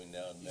working between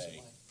now and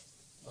May.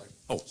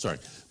 Oh, sorry.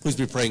 Please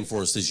be praying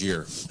for us this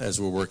year as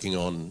we're working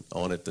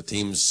on it. The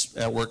team's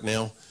at work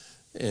now,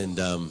 and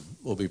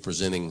we'll be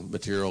presenting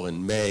material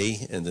in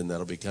May, and then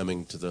that'll be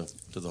coming to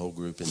the whole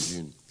group in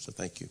June. So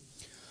thank you.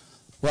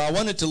 Well, I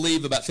wanted to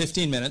leave about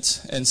 15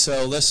 minutes, and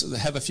so let's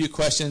have a few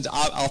questions.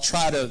 I'll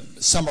try to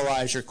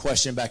summarize your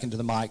question back into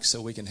the mic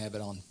so we can have it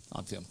on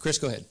film. Chris,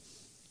 go ahead.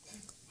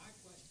 My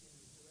question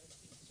is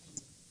directed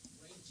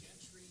to Ray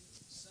Gentry.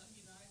 Sunday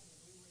night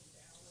when we were in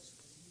Dallas,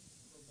 when you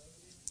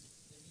promoted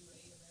the new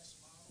AMS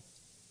model,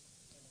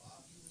 and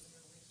Bob, you were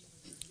there, Ricky,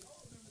 do you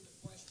all remember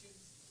the question?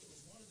 It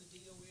was one of the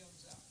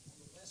DOMs out on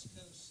the West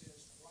Coast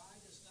says, why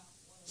does not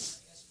one of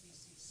our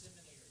SBC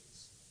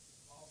seminaries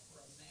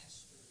offer a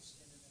master's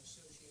in an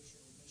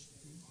associational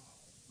missionary model?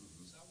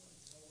 So I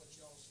wanted to know what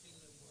y'all's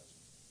feeling was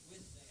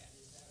with that.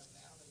 Is that a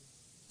valid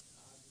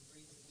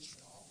degree that we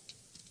can offer?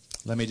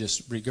 Let me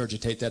just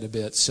regurgitate that a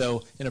bit.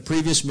 So in a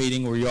previous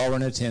meeting where you all were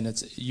in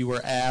attendance, you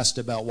were asked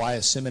about why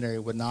a seminary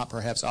would not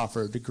perhaps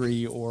offer a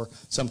degree or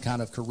some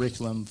kind of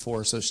curriculum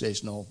for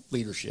associational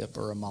leadership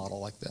or a model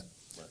like that.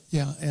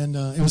 Yeah, and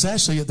it was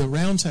actually at the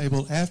round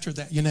table after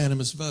that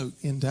unanimous vote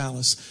in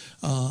Dallas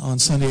on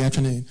Sunday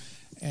afternoon.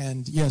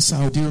 And yes,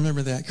 I do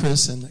remember that,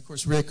 Chris. And of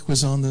course, Rick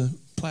was on the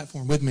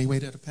platform with me. We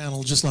had a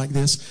panel just like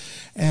this.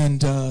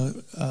 And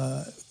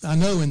I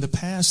know in the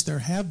past there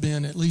have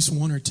been at least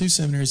one or two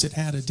seminaries that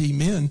had a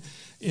D-Min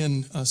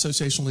in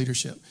associational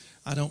leadership.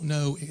 I don't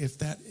know if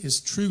that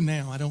is true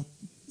now. I don't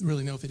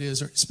really know if it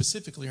is or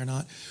specifically or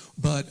not.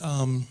 But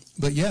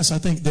yes, I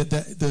think that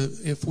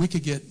if we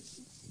could get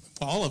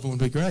all of them would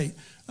be great.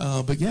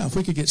 But yeah, if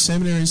we could get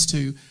seminaries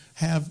to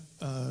have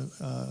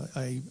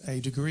a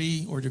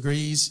degree or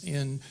degrees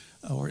in,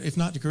 or if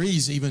not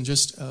degrees, even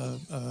just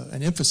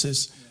an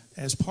emphasis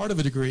as part of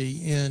a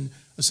degree in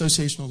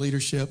associational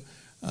leadership,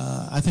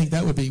 I think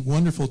that would be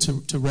wonderful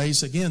to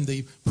raise, again,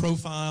 the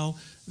profile,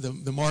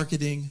 the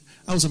marketing.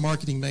 I was a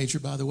marketing major,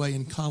 by the way,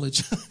 in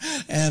college,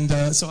 and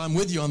so I'm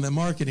with you on the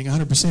marketing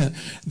 100%.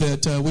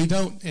 That we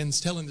don't, in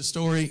telling the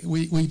story,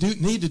 we do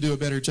need to do a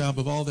better job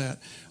of all that.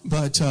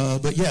 But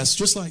yes,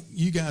 just like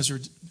you guys are,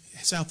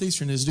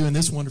 Southeastern is doing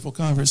this wonderful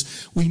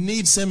conference, we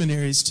need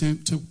seminaries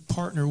to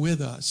partner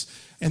with us.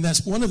 And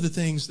that's one of the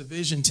things the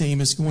Vision team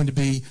is going to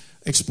be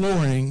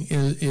exploring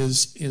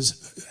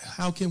is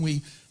how can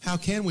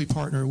we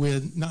partner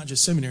with not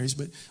just seminaries,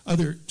 but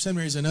other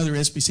seminaries and other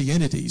SBC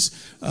entities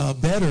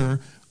better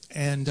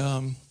and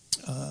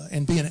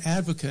be an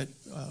advocate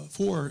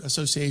for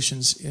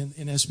associations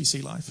in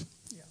SBC life.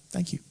 Yeah.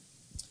 Thank you.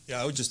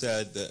 Yeah, I would just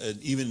add that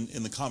even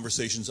in the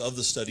conversations of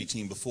the study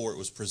team before it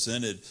was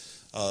presented,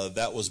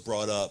 that was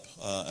brought up,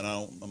 and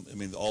I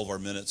mean, all of our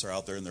minutes are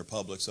out there and they're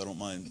public, so I don't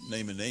mind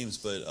naming names,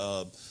 but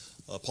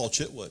Paul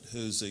Chitwood,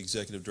 who's the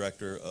executive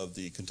director of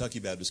the Kentucky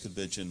Baptist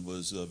Convention,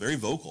 was very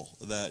vocal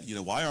that,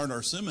 why aren't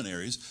our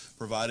seminaries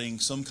providing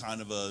some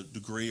kind of a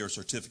degree or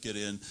certificate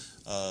in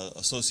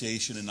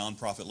association and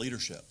nonprofit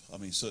leadership? I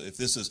mean, so if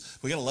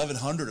we got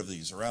 1,100 of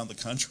these around the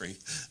country,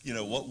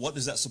 what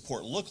does that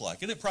support look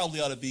like? And it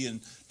probably ought to be in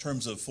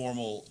terms of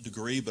formal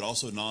degree, but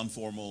also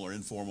non-formal or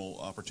informal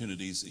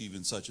opportunities,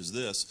 even such as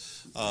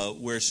this,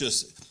 where it's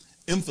just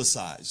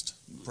emphasized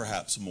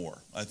perhaps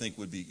more, I think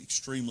would be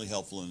extremely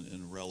helpful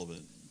and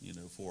relevant,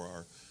 for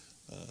our,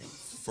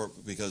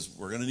 because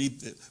we're going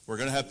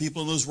to have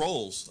people in those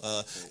roles.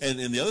 And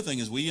the other thing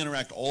is we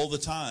interact all the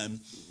time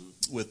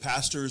with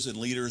pastors and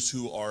leaders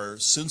who are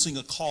sensing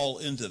a call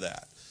into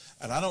that.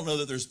 And I don't know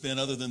that there's been,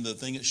 other than the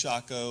thing at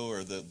Shaco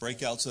or the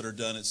breakouts that are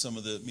done at some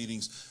of the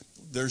meetings,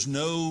 there's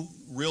no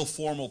real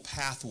formal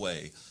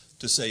pathway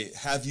to say,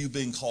 have you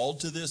been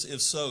called to this?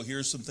 If so,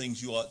 here's some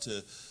things you ought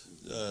to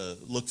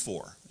look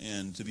for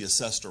and to be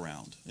assessed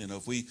around.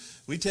 If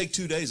we take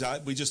 2 days,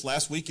 we just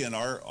last weekend,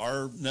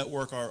 our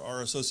network,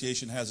 our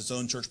association has its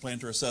own church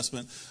planter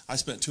assessment. I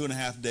spent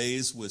 2.5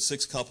 days with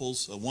 6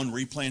 couples, 1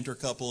 replanter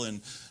couple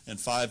and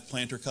 5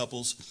 planter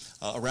couples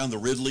around the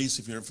Ridleys.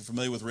 If you're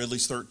familiar with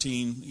Ridleys,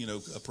 13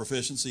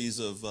 proficiencies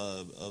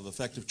of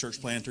effective church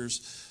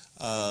planters.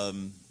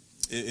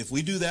 If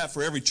we do that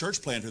for every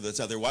church planter that's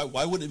out there,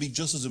 why wouldn't it be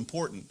just as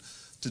important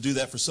to do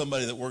that for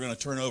somebody that we're going to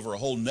turn over a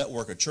whole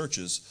network of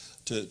churches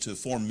to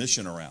form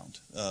mission around?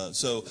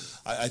 So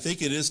I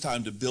think it is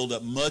time to build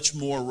up much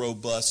more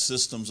robust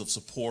systems of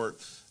support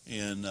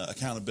and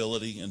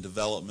accountability and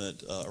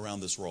development around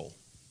this role.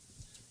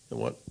 And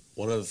one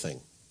other thing.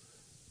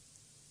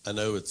 I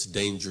know it's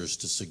dangerous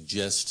to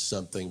suggest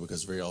something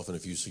because very often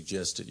if you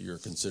suggest it, you're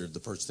considered the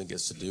person that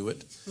gets to do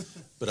it.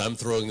 But I'm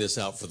throwing this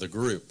out for the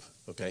group,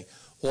 okay?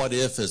 What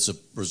if, as a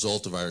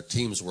result of our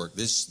team's work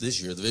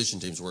this year, the Vision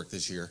team's work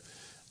this year,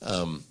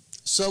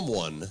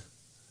 someone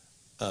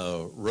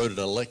wrote an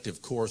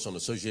elective course on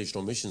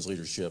associational missions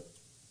leadership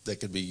that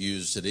could be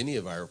used at any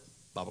of our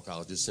Bible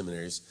colleges,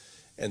 seminaries,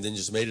 and then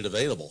just made it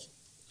available.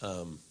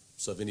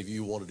 So if any of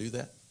you want to do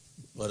that,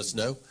 let us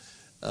know.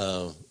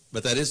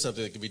 But that is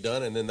something that can be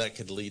done, and then that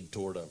could lead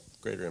toward a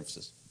greater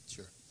emphasis.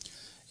 Sure.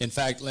 In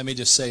fact, let me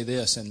just say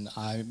this, and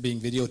I'm being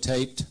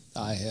videotaped.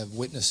 I have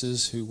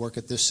witnesses who work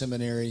at this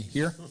seminary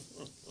here.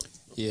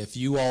 If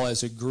you all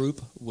as a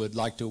group would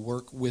like to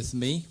work with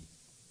me,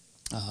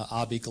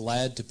 I'll be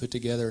glad to put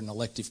together an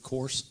elective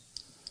course.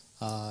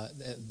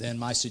 Then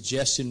my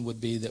suggestion would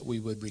be that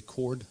we would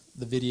record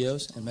the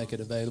videos and make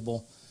it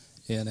available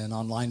in an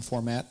online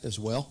format as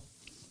well.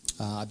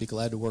 I'd be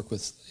glad to work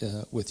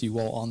with you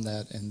all on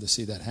that and to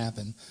see that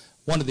happen.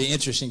 One of the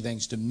interesting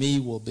things to me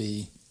will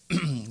be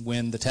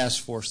when the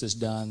task force is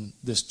done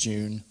this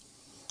June,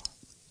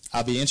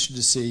 I'll be interested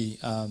to see,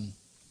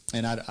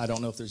 and I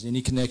don't know if there's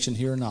any connection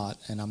here or not,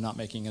 and I'm not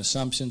making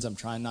assumptions. I'm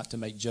trying not to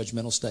make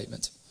judgmental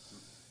statements.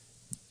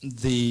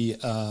 The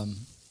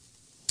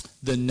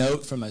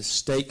note from a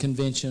state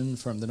convention,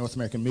 from the North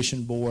American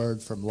Mission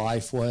Board, from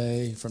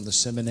Lifeway, from the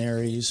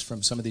seminaries,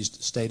 from some of these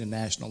state and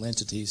national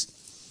entities,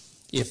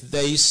 if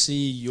they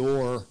see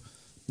your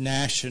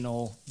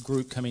national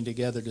group coming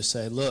together to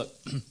say, look,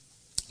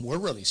 we're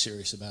really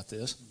serious about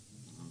this.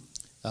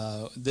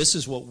 This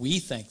is what we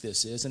think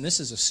this is, and this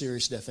is a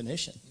serious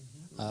definition.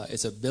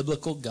 It's a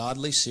biblical,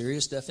 godly,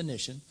 serious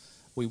definition.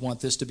 We want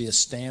this to be a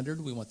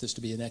standard. We want this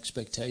to be an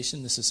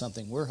expectation. This is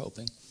something we're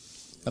hoping.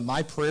 But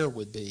my prayer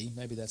would be,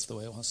 maybe that's the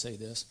way I want to say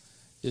this,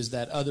 is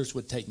that others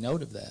would take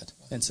note of that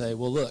and say,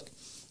 well, look,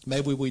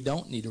 maybe we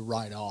don't need to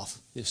write off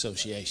the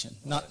association.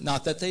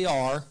 Not that they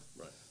are,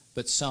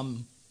 but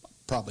some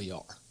probably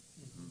are,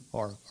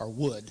 or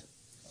would.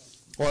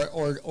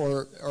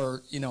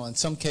 Or in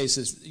some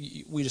cases,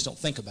 we just don't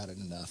think about it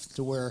enough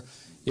to where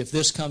if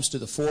this comes to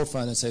the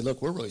forefront and say,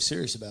 look, we're really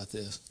serious about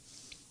this,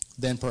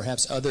 then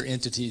perhaps other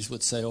entities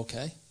would say,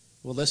 okay,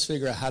 well, let's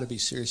figure out how to be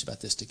serious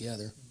about this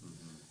together.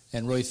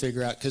 and really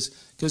figure out,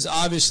 because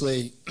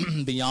obviously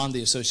beyond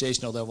the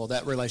associational level,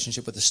 that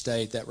relationship with the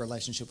state, that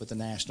relationship with the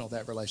national,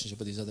 that relationship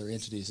with these other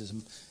entities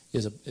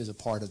is a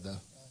part of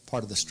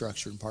the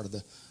structure and part of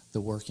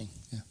the working.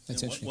 Yeah,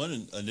 that's interesting.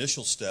 One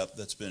initial step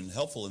that's been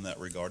helpful in that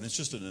regard, and it's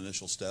just an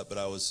initial step, but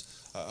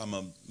I'm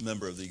a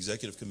member of the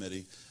executive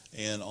committee,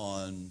 and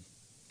on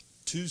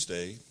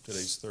Tuesday,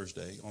 today's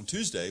Thursday, on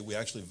Tuesday we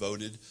actually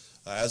voted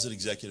as an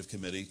executive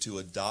committee to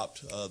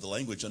adopt the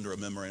language under a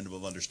memorandum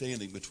of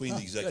understanding between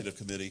the executive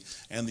committee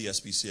and the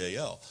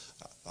SBCAL.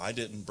 I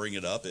didn't bring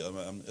it up.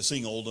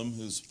 Seeing Oldham,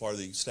 who's part of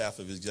the staff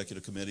of the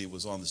executive committee,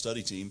 was on the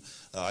study team.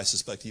 I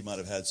suspect he might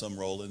have had some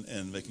role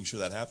in making sure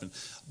that happened.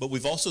 But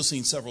we've also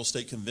seen several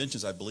state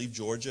conventions. I believe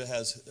Georgia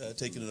has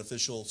taken an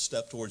official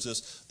step towards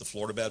this. The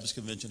Florida Baptist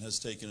Convention has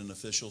taken an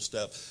official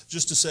step.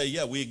 Just to say,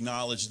 yeah, we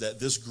acknowledge that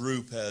this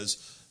group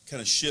has kind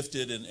of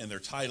shifted in their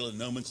title and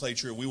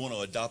nomenclature. We want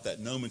to adopt that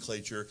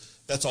nomenclature.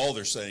 That's all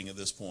they're saying at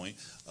this point.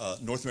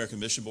 North American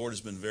Mission Board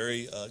has been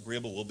very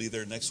agreeable. We'll be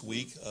there next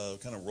week,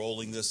 kind of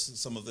rolling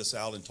some of this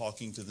out and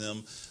talking to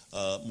them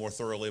more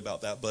thoroughly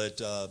about that. But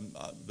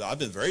I've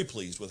been very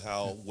pleased with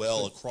how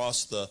well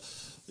across the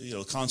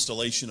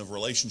constellation of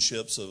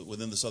relationships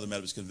within the Southern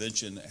Baptist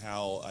Convention,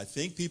 how I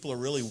think people are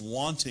really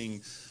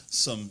wanting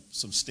some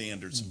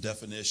standards, some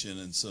definition,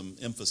 and some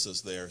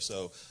emphasis there.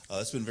 So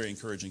that's been very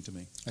encouraging to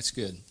me. That's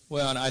good.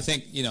 Well, and I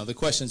think, the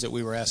questions that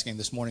we were asking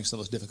this morning, some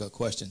of those difficult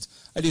questions,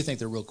 I do think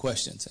they're real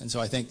questions. And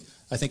so I think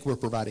we're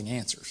providing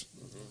answers.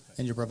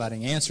 And you're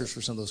providing answers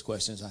for some of those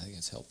questions. I think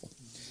it's helpful.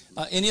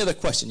 Any other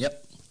question?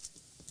 Yep.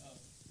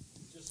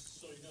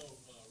 Just so you know,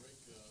 Rick,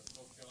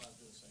 North Carolina's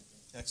doing the same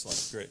thing.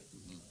 Excellent. Great.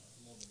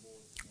 I'm on the board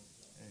of North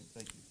Carolina. Hey,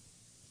 thank you.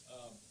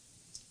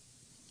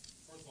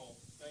 First of all,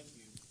 thank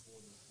you for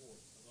the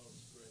report. I thought it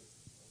was great.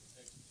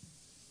 Excellent.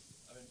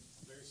 I've been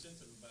very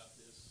sensitive about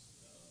this,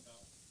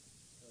 about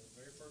the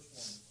very first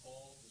one, the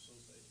call to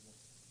associational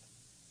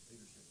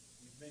leadership.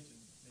 You've mentioned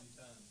many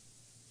times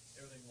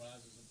everything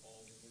rises and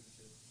falls in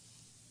leadership.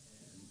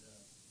 And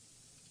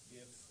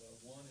if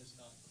one is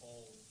not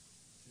called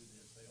to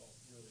this, they ought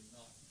really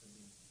not to be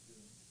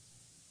doing it.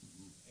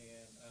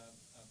 And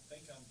I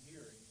think I'm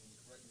hearing, and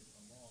correct me if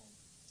I'm wrong,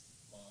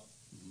 Bob,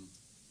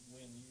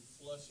 when you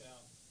flush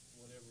out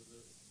whatever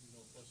you're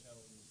going to flush out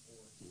on the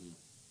report,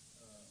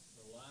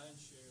 the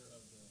lion's share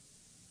of the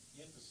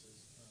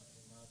emphasis,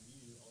 in my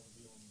view, ought to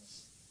be on the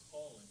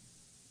calling.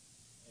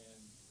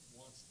 And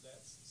once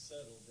that's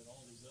settled, then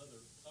all these other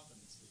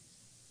competencies,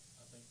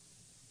 I think,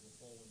 will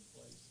fall in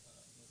place.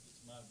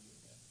 It's my view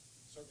of that.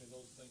 Certainly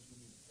those things we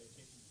need to pay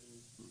attention to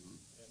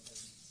and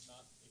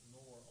not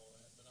ignore all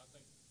that. But I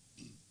think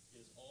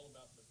it's all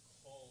about the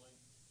calling,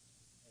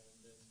 and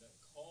then that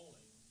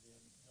calling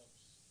then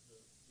helps the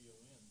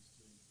DONs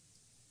to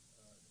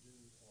do,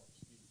 or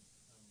excuse me,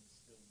 I'm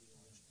still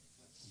DON.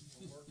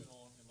 We're working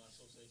on, in my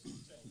association,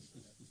 change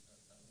for that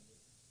time of it.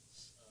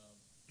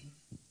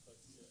 But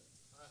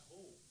I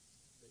hope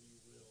that you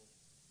will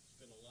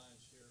spend a lion's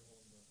share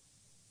on the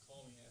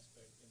calling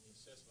aspect in the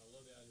assessment. I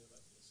love the idea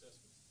about the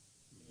assessments.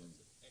 I think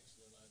that's an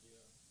excellent idea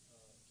to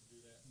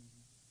do that.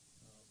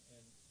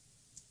 And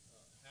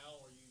how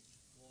are you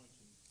going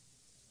to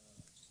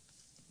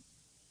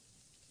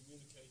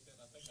communicate that?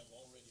 I think I've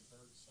already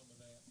heard some of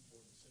that for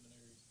the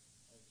seminaries.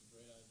 I think it's a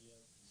great idea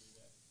to do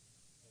that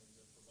and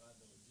to provide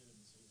the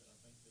legitimacy that I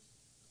think this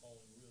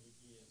calling really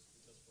is.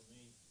 Because for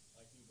me,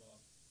 like you, Bob,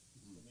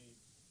 for me,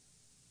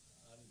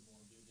 I didn't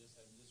want to do this.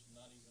 And this was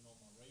not even on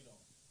my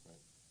radar.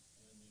 Right.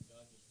 And then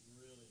God just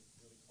really,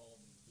 really called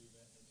me to do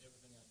that. And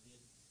everything I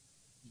did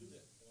to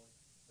that point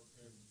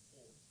prepared me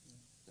for it.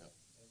 Yeah.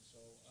 And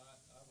so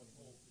I would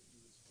hope that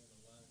you would spend a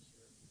lion's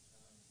share of your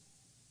time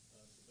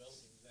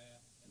developing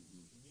that and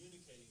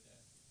communicating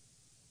that,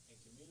 and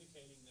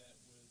communicating that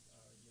with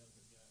our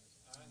younger guys.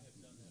 I have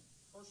done that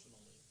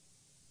personally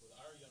with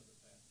our younger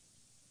pastors,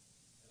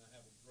 and I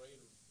have a great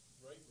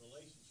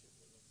relationship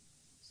with them.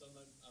 Some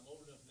of them, I'm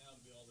old enough now to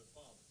be all their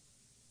father,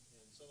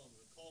 and some of them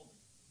would call me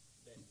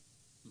Daddy,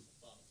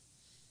 Father.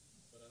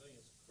 But I think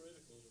it's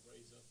critical to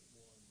raise up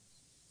one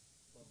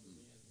from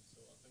within, and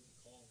so I think the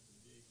calling is a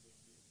big, big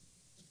deal.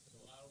 So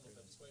I don't know if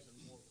that's a question,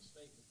 more of a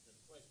statement than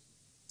a question,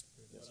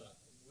 but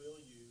will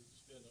you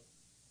spend a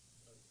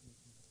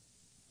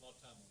lot of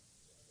time on it?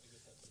 I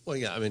guess that's Well,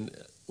 yeah, I mean,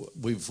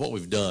 what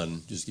we've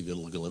done, just to give you a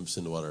little glimpse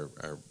into what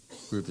our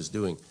group is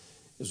doing,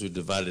 is we've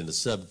divided into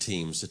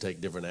sub-teams to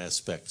take different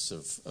aspects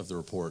of the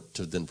report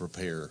to then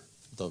prepare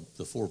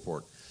the full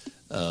report.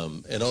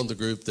 And on the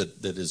group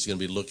that is going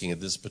to be looking at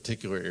this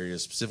particular area,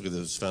 specifically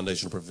those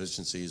foundational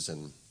proficiencies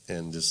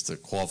and just the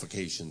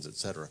qualifications, et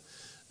cetera,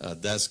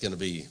 that'll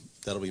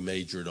be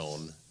majored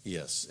on,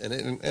 yes.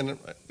 And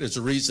there's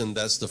a reason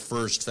that's the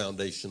first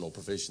foundational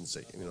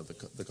proficiency,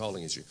 the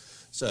calling issue.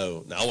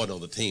 So now I wasn't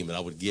on the team, and I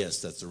would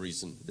guess that's the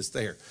reason it's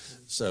there.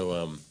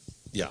 So,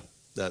 yeah,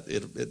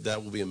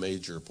 that will be a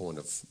major point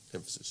of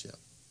emphasis, yeah.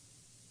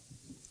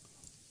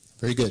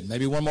 Very good.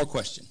 Maybe one more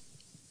question.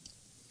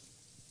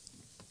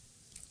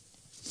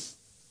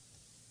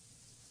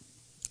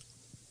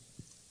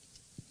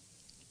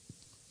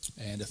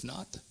 And if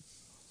not,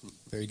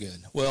 Very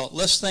good. Well,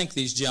 let's thank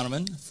these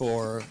gentlemen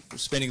for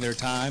spending their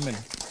time and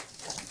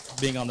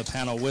being on the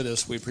panel with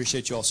us. We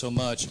appreciate you all so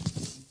much.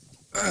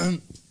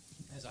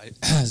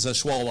 As I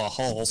swallow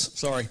halls,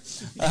 sorry.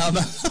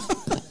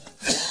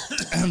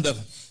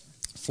 The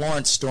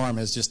Florence storm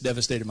has just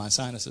devastated my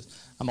sinuses.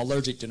 I'm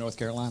allergic to North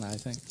Carolina, I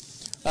think.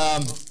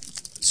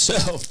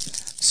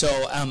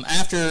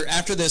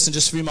 After this, in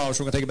just a few moments,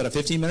 we're going to take about a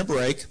 15-minute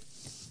break,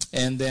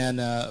 and then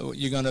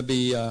you're going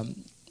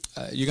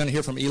to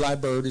hear from Eli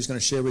Bird, who's going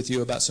to share with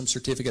you about some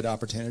certificate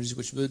opportunities,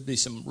 which would be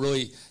some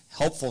really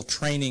helpful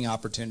training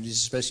opportunities,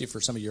 especially for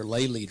some of your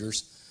lay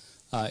leaders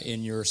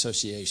in your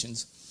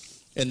associations.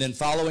 And then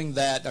following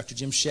that, Dr.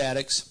 Jim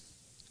Shaddix,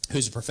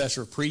 who's a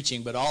professor of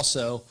preaching, but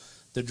also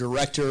the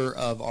director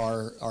of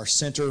our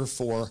Center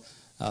for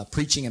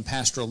Preaching and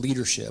Pastoral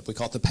Leadership. We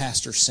call it the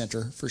Pastor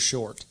Center for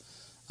short.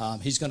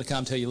 He's going to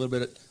come tell you a little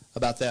bit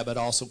about that, but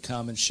also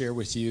come and share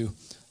with you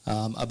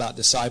about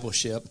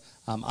discipleship.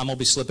 I'm going to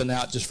be slipping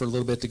out just for a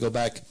little bit to go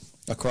back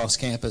across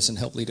campus and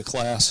help lead a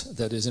class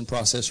that is in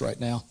process right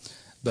now.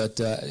 But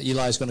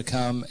Eli's going to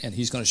come, and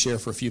he's going to share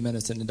for a few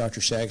minutes, and then Dr.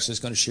 Shaddix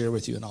is going to share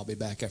with you, and I'll be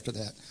back after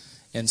that.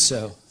 And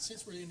so,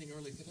 since we're ending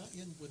early, could I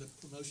end with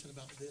a promotion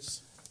about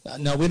this?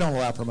 No, we don't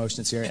allow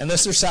promotions here.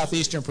 Unless they're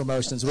Southeastern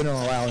promotions, we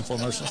don't allow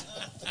infomercials.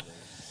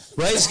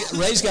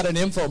 Ray's got an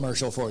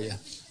infomercial for you.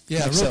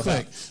 Yeah, real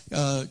quick,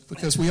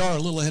 because we are a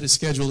little ahead of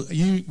schedule.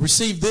 You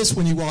received this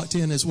when you walked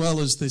in, as well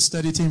as the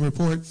study team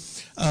report.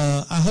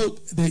 I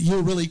hope that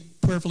you'll really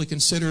prayerfully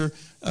consider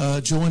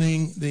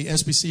joining the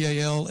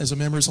SBCAL as a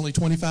member. It's only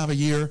 $25 a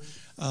year.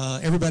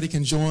 Everybody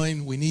can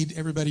join. We need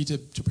everybody to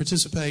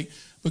participate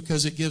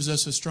because it gives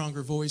us a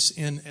stronger voice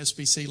in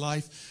SBC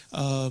life.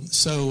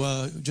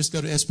 So just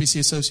go to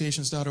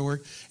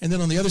sbcassociations.org. And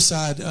then on the other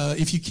side,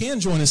 if you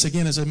can join us,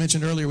 again, as I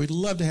mentioned earlier, we'd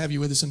love to have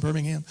you with us in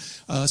Birmingham.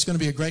 It's going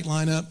to be a great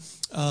lineup.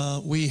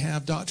 We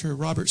have Dr.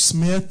 Robert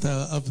Smith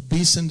of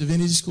Beeson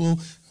Divinity School.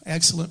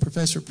 Excellent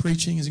professor of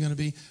preaching is going to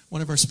be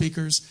one of our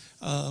speakers.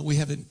 We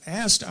have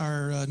asked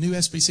our new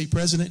SBC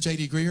president,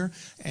 J.D. Greer,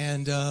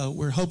 and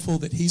we're hopeful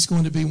that he's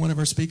going to be one of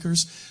our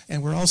speakers.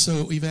 And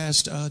we've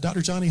asked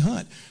Dr. Johnny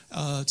Hunt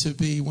to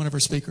be one of our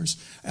speakers,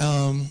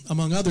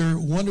 among other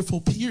wonderful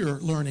peer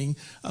learning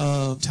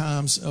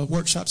times,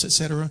 workshops,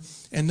 etc.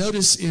 And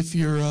notice if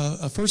you're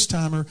a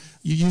first-timer,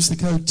 you use the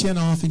code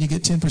 10OFF and you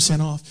get 10%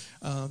 off.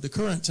 The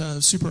current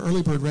super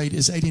early bird rate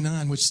is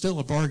 $89, which is still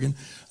a bargain,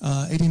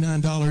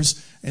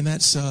 $89. And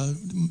that's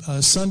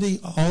Sunday,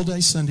 all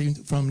day Sunday,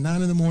 from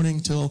 9 in the morning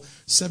till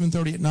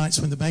 7:30 at night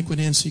when the banquet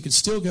ends. So you can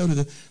still go to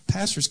the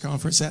pastor's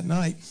conference at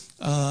night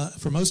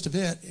for most of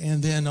it.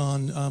 And then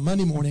on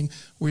Monday morning,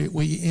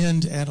 we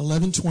end at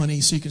 11:20,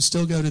 so you can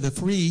still go to the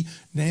free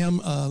NAM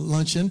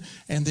luncheon,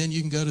 and then you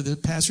can go to the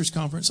pastor's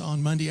conference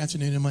on Monday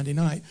afternoon and Monday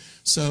night.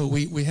 So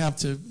we have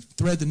to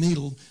thread the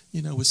needle,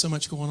 with so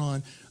much going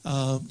on,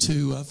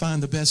 to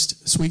find the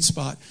best sweet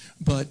spot.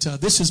 But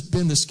this has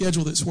been the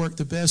schedule that's worked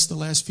the best the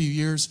last few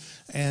years,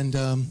 and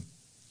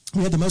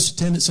we had the most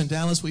attendance in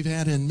Dallas we've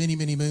had in many,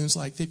 many moons,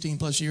 like 15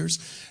 plus years.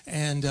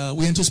 And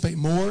we anticipate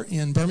more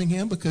in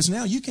Birmingham because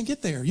now you can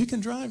get there. You can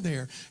drive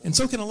there. And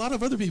so can a lot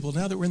of other people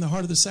now that we're in the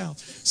heart of the South.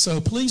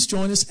 So please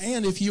join us.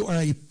 And if you are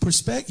a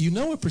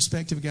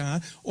prospective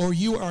guy, or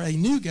you are a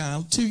new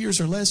guy, 2 years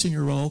or less in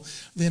your role,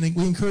 then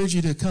we encourage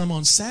you to come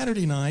on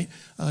Saturday night,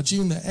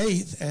 June the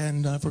 8th.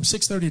 And from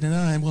 6:30 to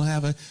 9, we'll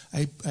have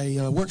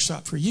a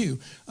workshop for you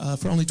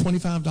for only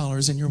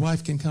 $25, and your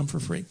wife can come for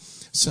free.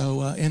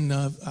 So,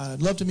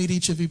 I'd love to meet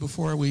each of you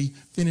before we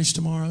finish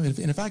tomorrow. And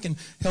if I can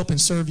help and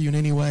serve you in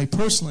any way,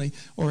 personally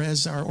or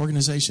as our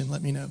organization,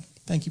 let me know.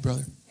 Thank you,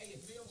 brother. Hey,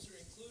 and meals are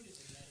included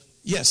in that.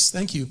 Yes,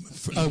 thank you.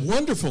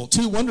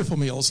 Two wonderful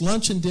meals.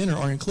 Lunch and dinner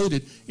are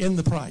included in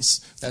the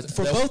price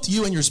for both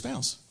you and your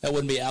spouse. That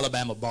wouldn't be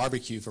Alabama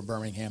barbecue from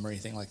Birmingham or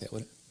anything like that,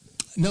 would it?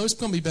 No, it's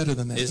going to be better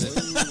than that. Is it?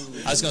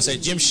 I was going to say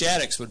Jim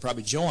Shaddix would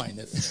probably join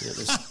if it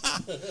was.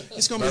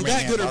 It's going to be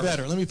that good or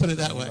better. Let me put it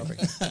that way.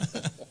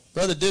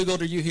 Brother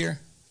Dugald, are you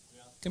here?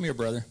 Yeah. Come here,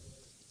 brother.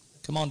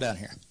 Come on down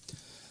here.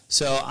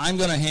 So I'm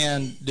going to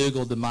hand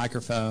Dugald the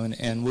microphone,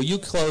 and will you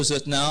close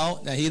it? No,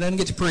 he doesn't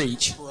get to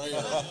preach. Prayer.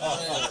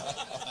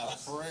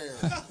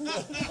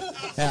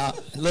 Now,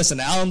 listen,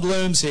 Alan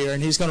Bloom's here,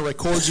 and he's going to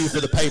record you for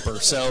the paper.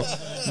 So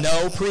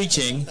no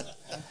preaching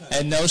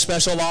and no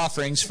special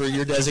offerings for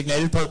your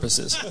designated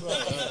purposes.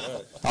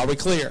 Are we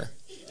clear?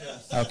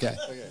 Okay.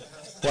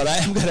 What I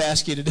am going to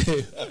ask you to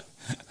do.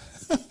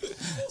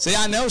 See,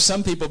 I know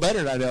some people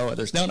better than I know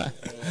others, don't I?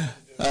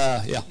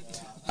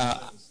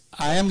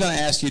 I am going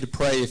to ask you to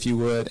pray, if you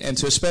would, and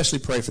to especially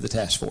pray for the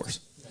task force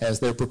as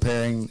they're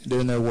preparing,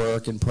 doing their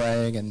work and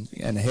praying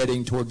and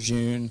heading toward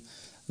June,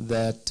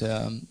 that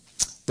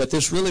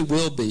this really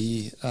will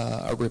be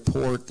a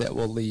report that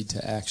will lead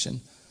to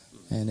action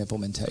and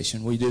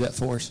implementation. Will you do that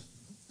for us?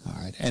 All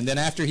right. And then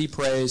after he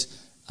prays,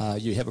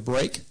 you have a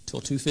break till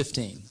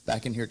 2:15.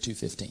 Back in here at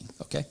 2:15,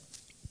 okay?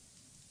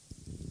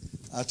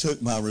 I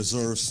took my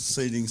reserve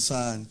seating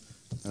sign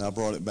and I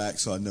brought it back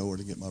so I know where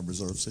to get my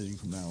reserve seating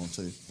from now on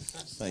too.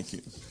 Thank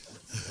you.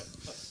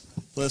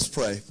 Let's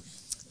pray.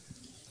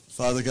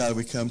 Father God,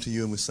 we come to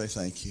you and we say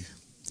thank you.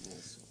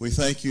 We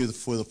thank you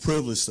for the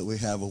privilege that we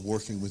have of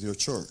working with your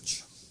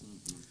church.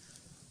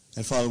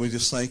 And Father, we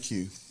just thank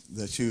you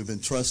that you have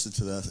entrusted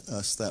to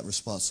us that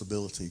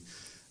responsibility.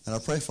 And I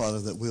pray, Father,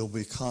 that we'll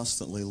be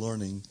constantly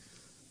learning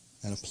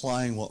and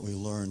applying what we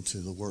learn to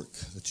the work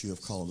that you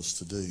have called us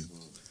to do.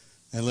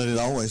 And let it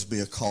always be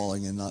a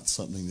calling and not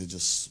something to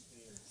just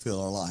fill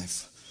our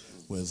life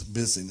with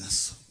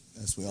busyness,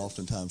 as we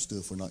oftentimes do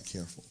if we're not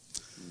careful.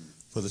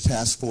 For the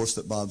task force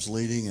that Bob's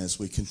leading, as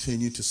we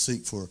continue to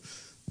seek for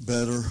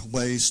better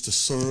ways to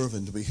serve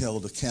and to be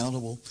held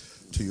accountable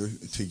to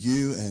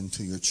you and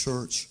to your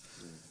church,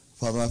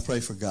 Father, I pray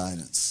for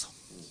guidance.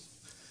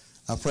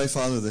 I pray,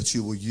 Father, that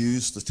you will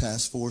use the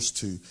task force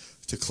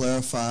to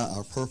clarify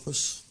our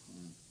purpose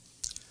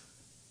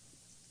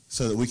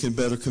so that we can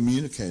better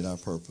communicate our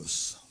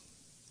purpose.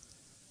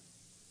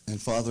 And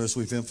Father, as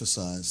we've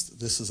emphasized,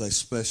 this is a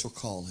special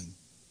calling.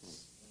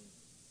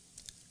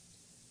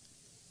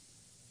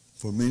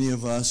 For many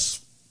of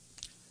us,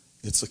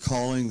 it's a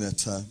calling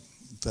that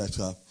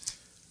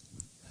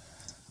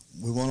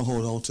we want to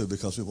hold on to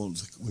because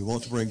we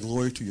want to bring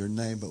glory to your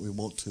name, but we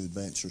want to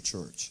advance your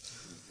church.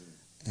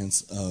 And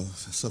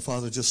so,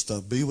 Father, just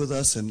be with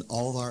us in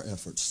all of our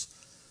efforts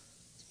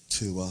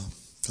to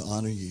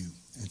honor you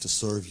and to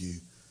serve you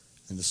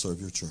and to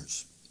serve your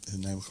church. In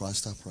the name of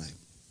Christ I pray.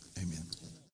 Amen.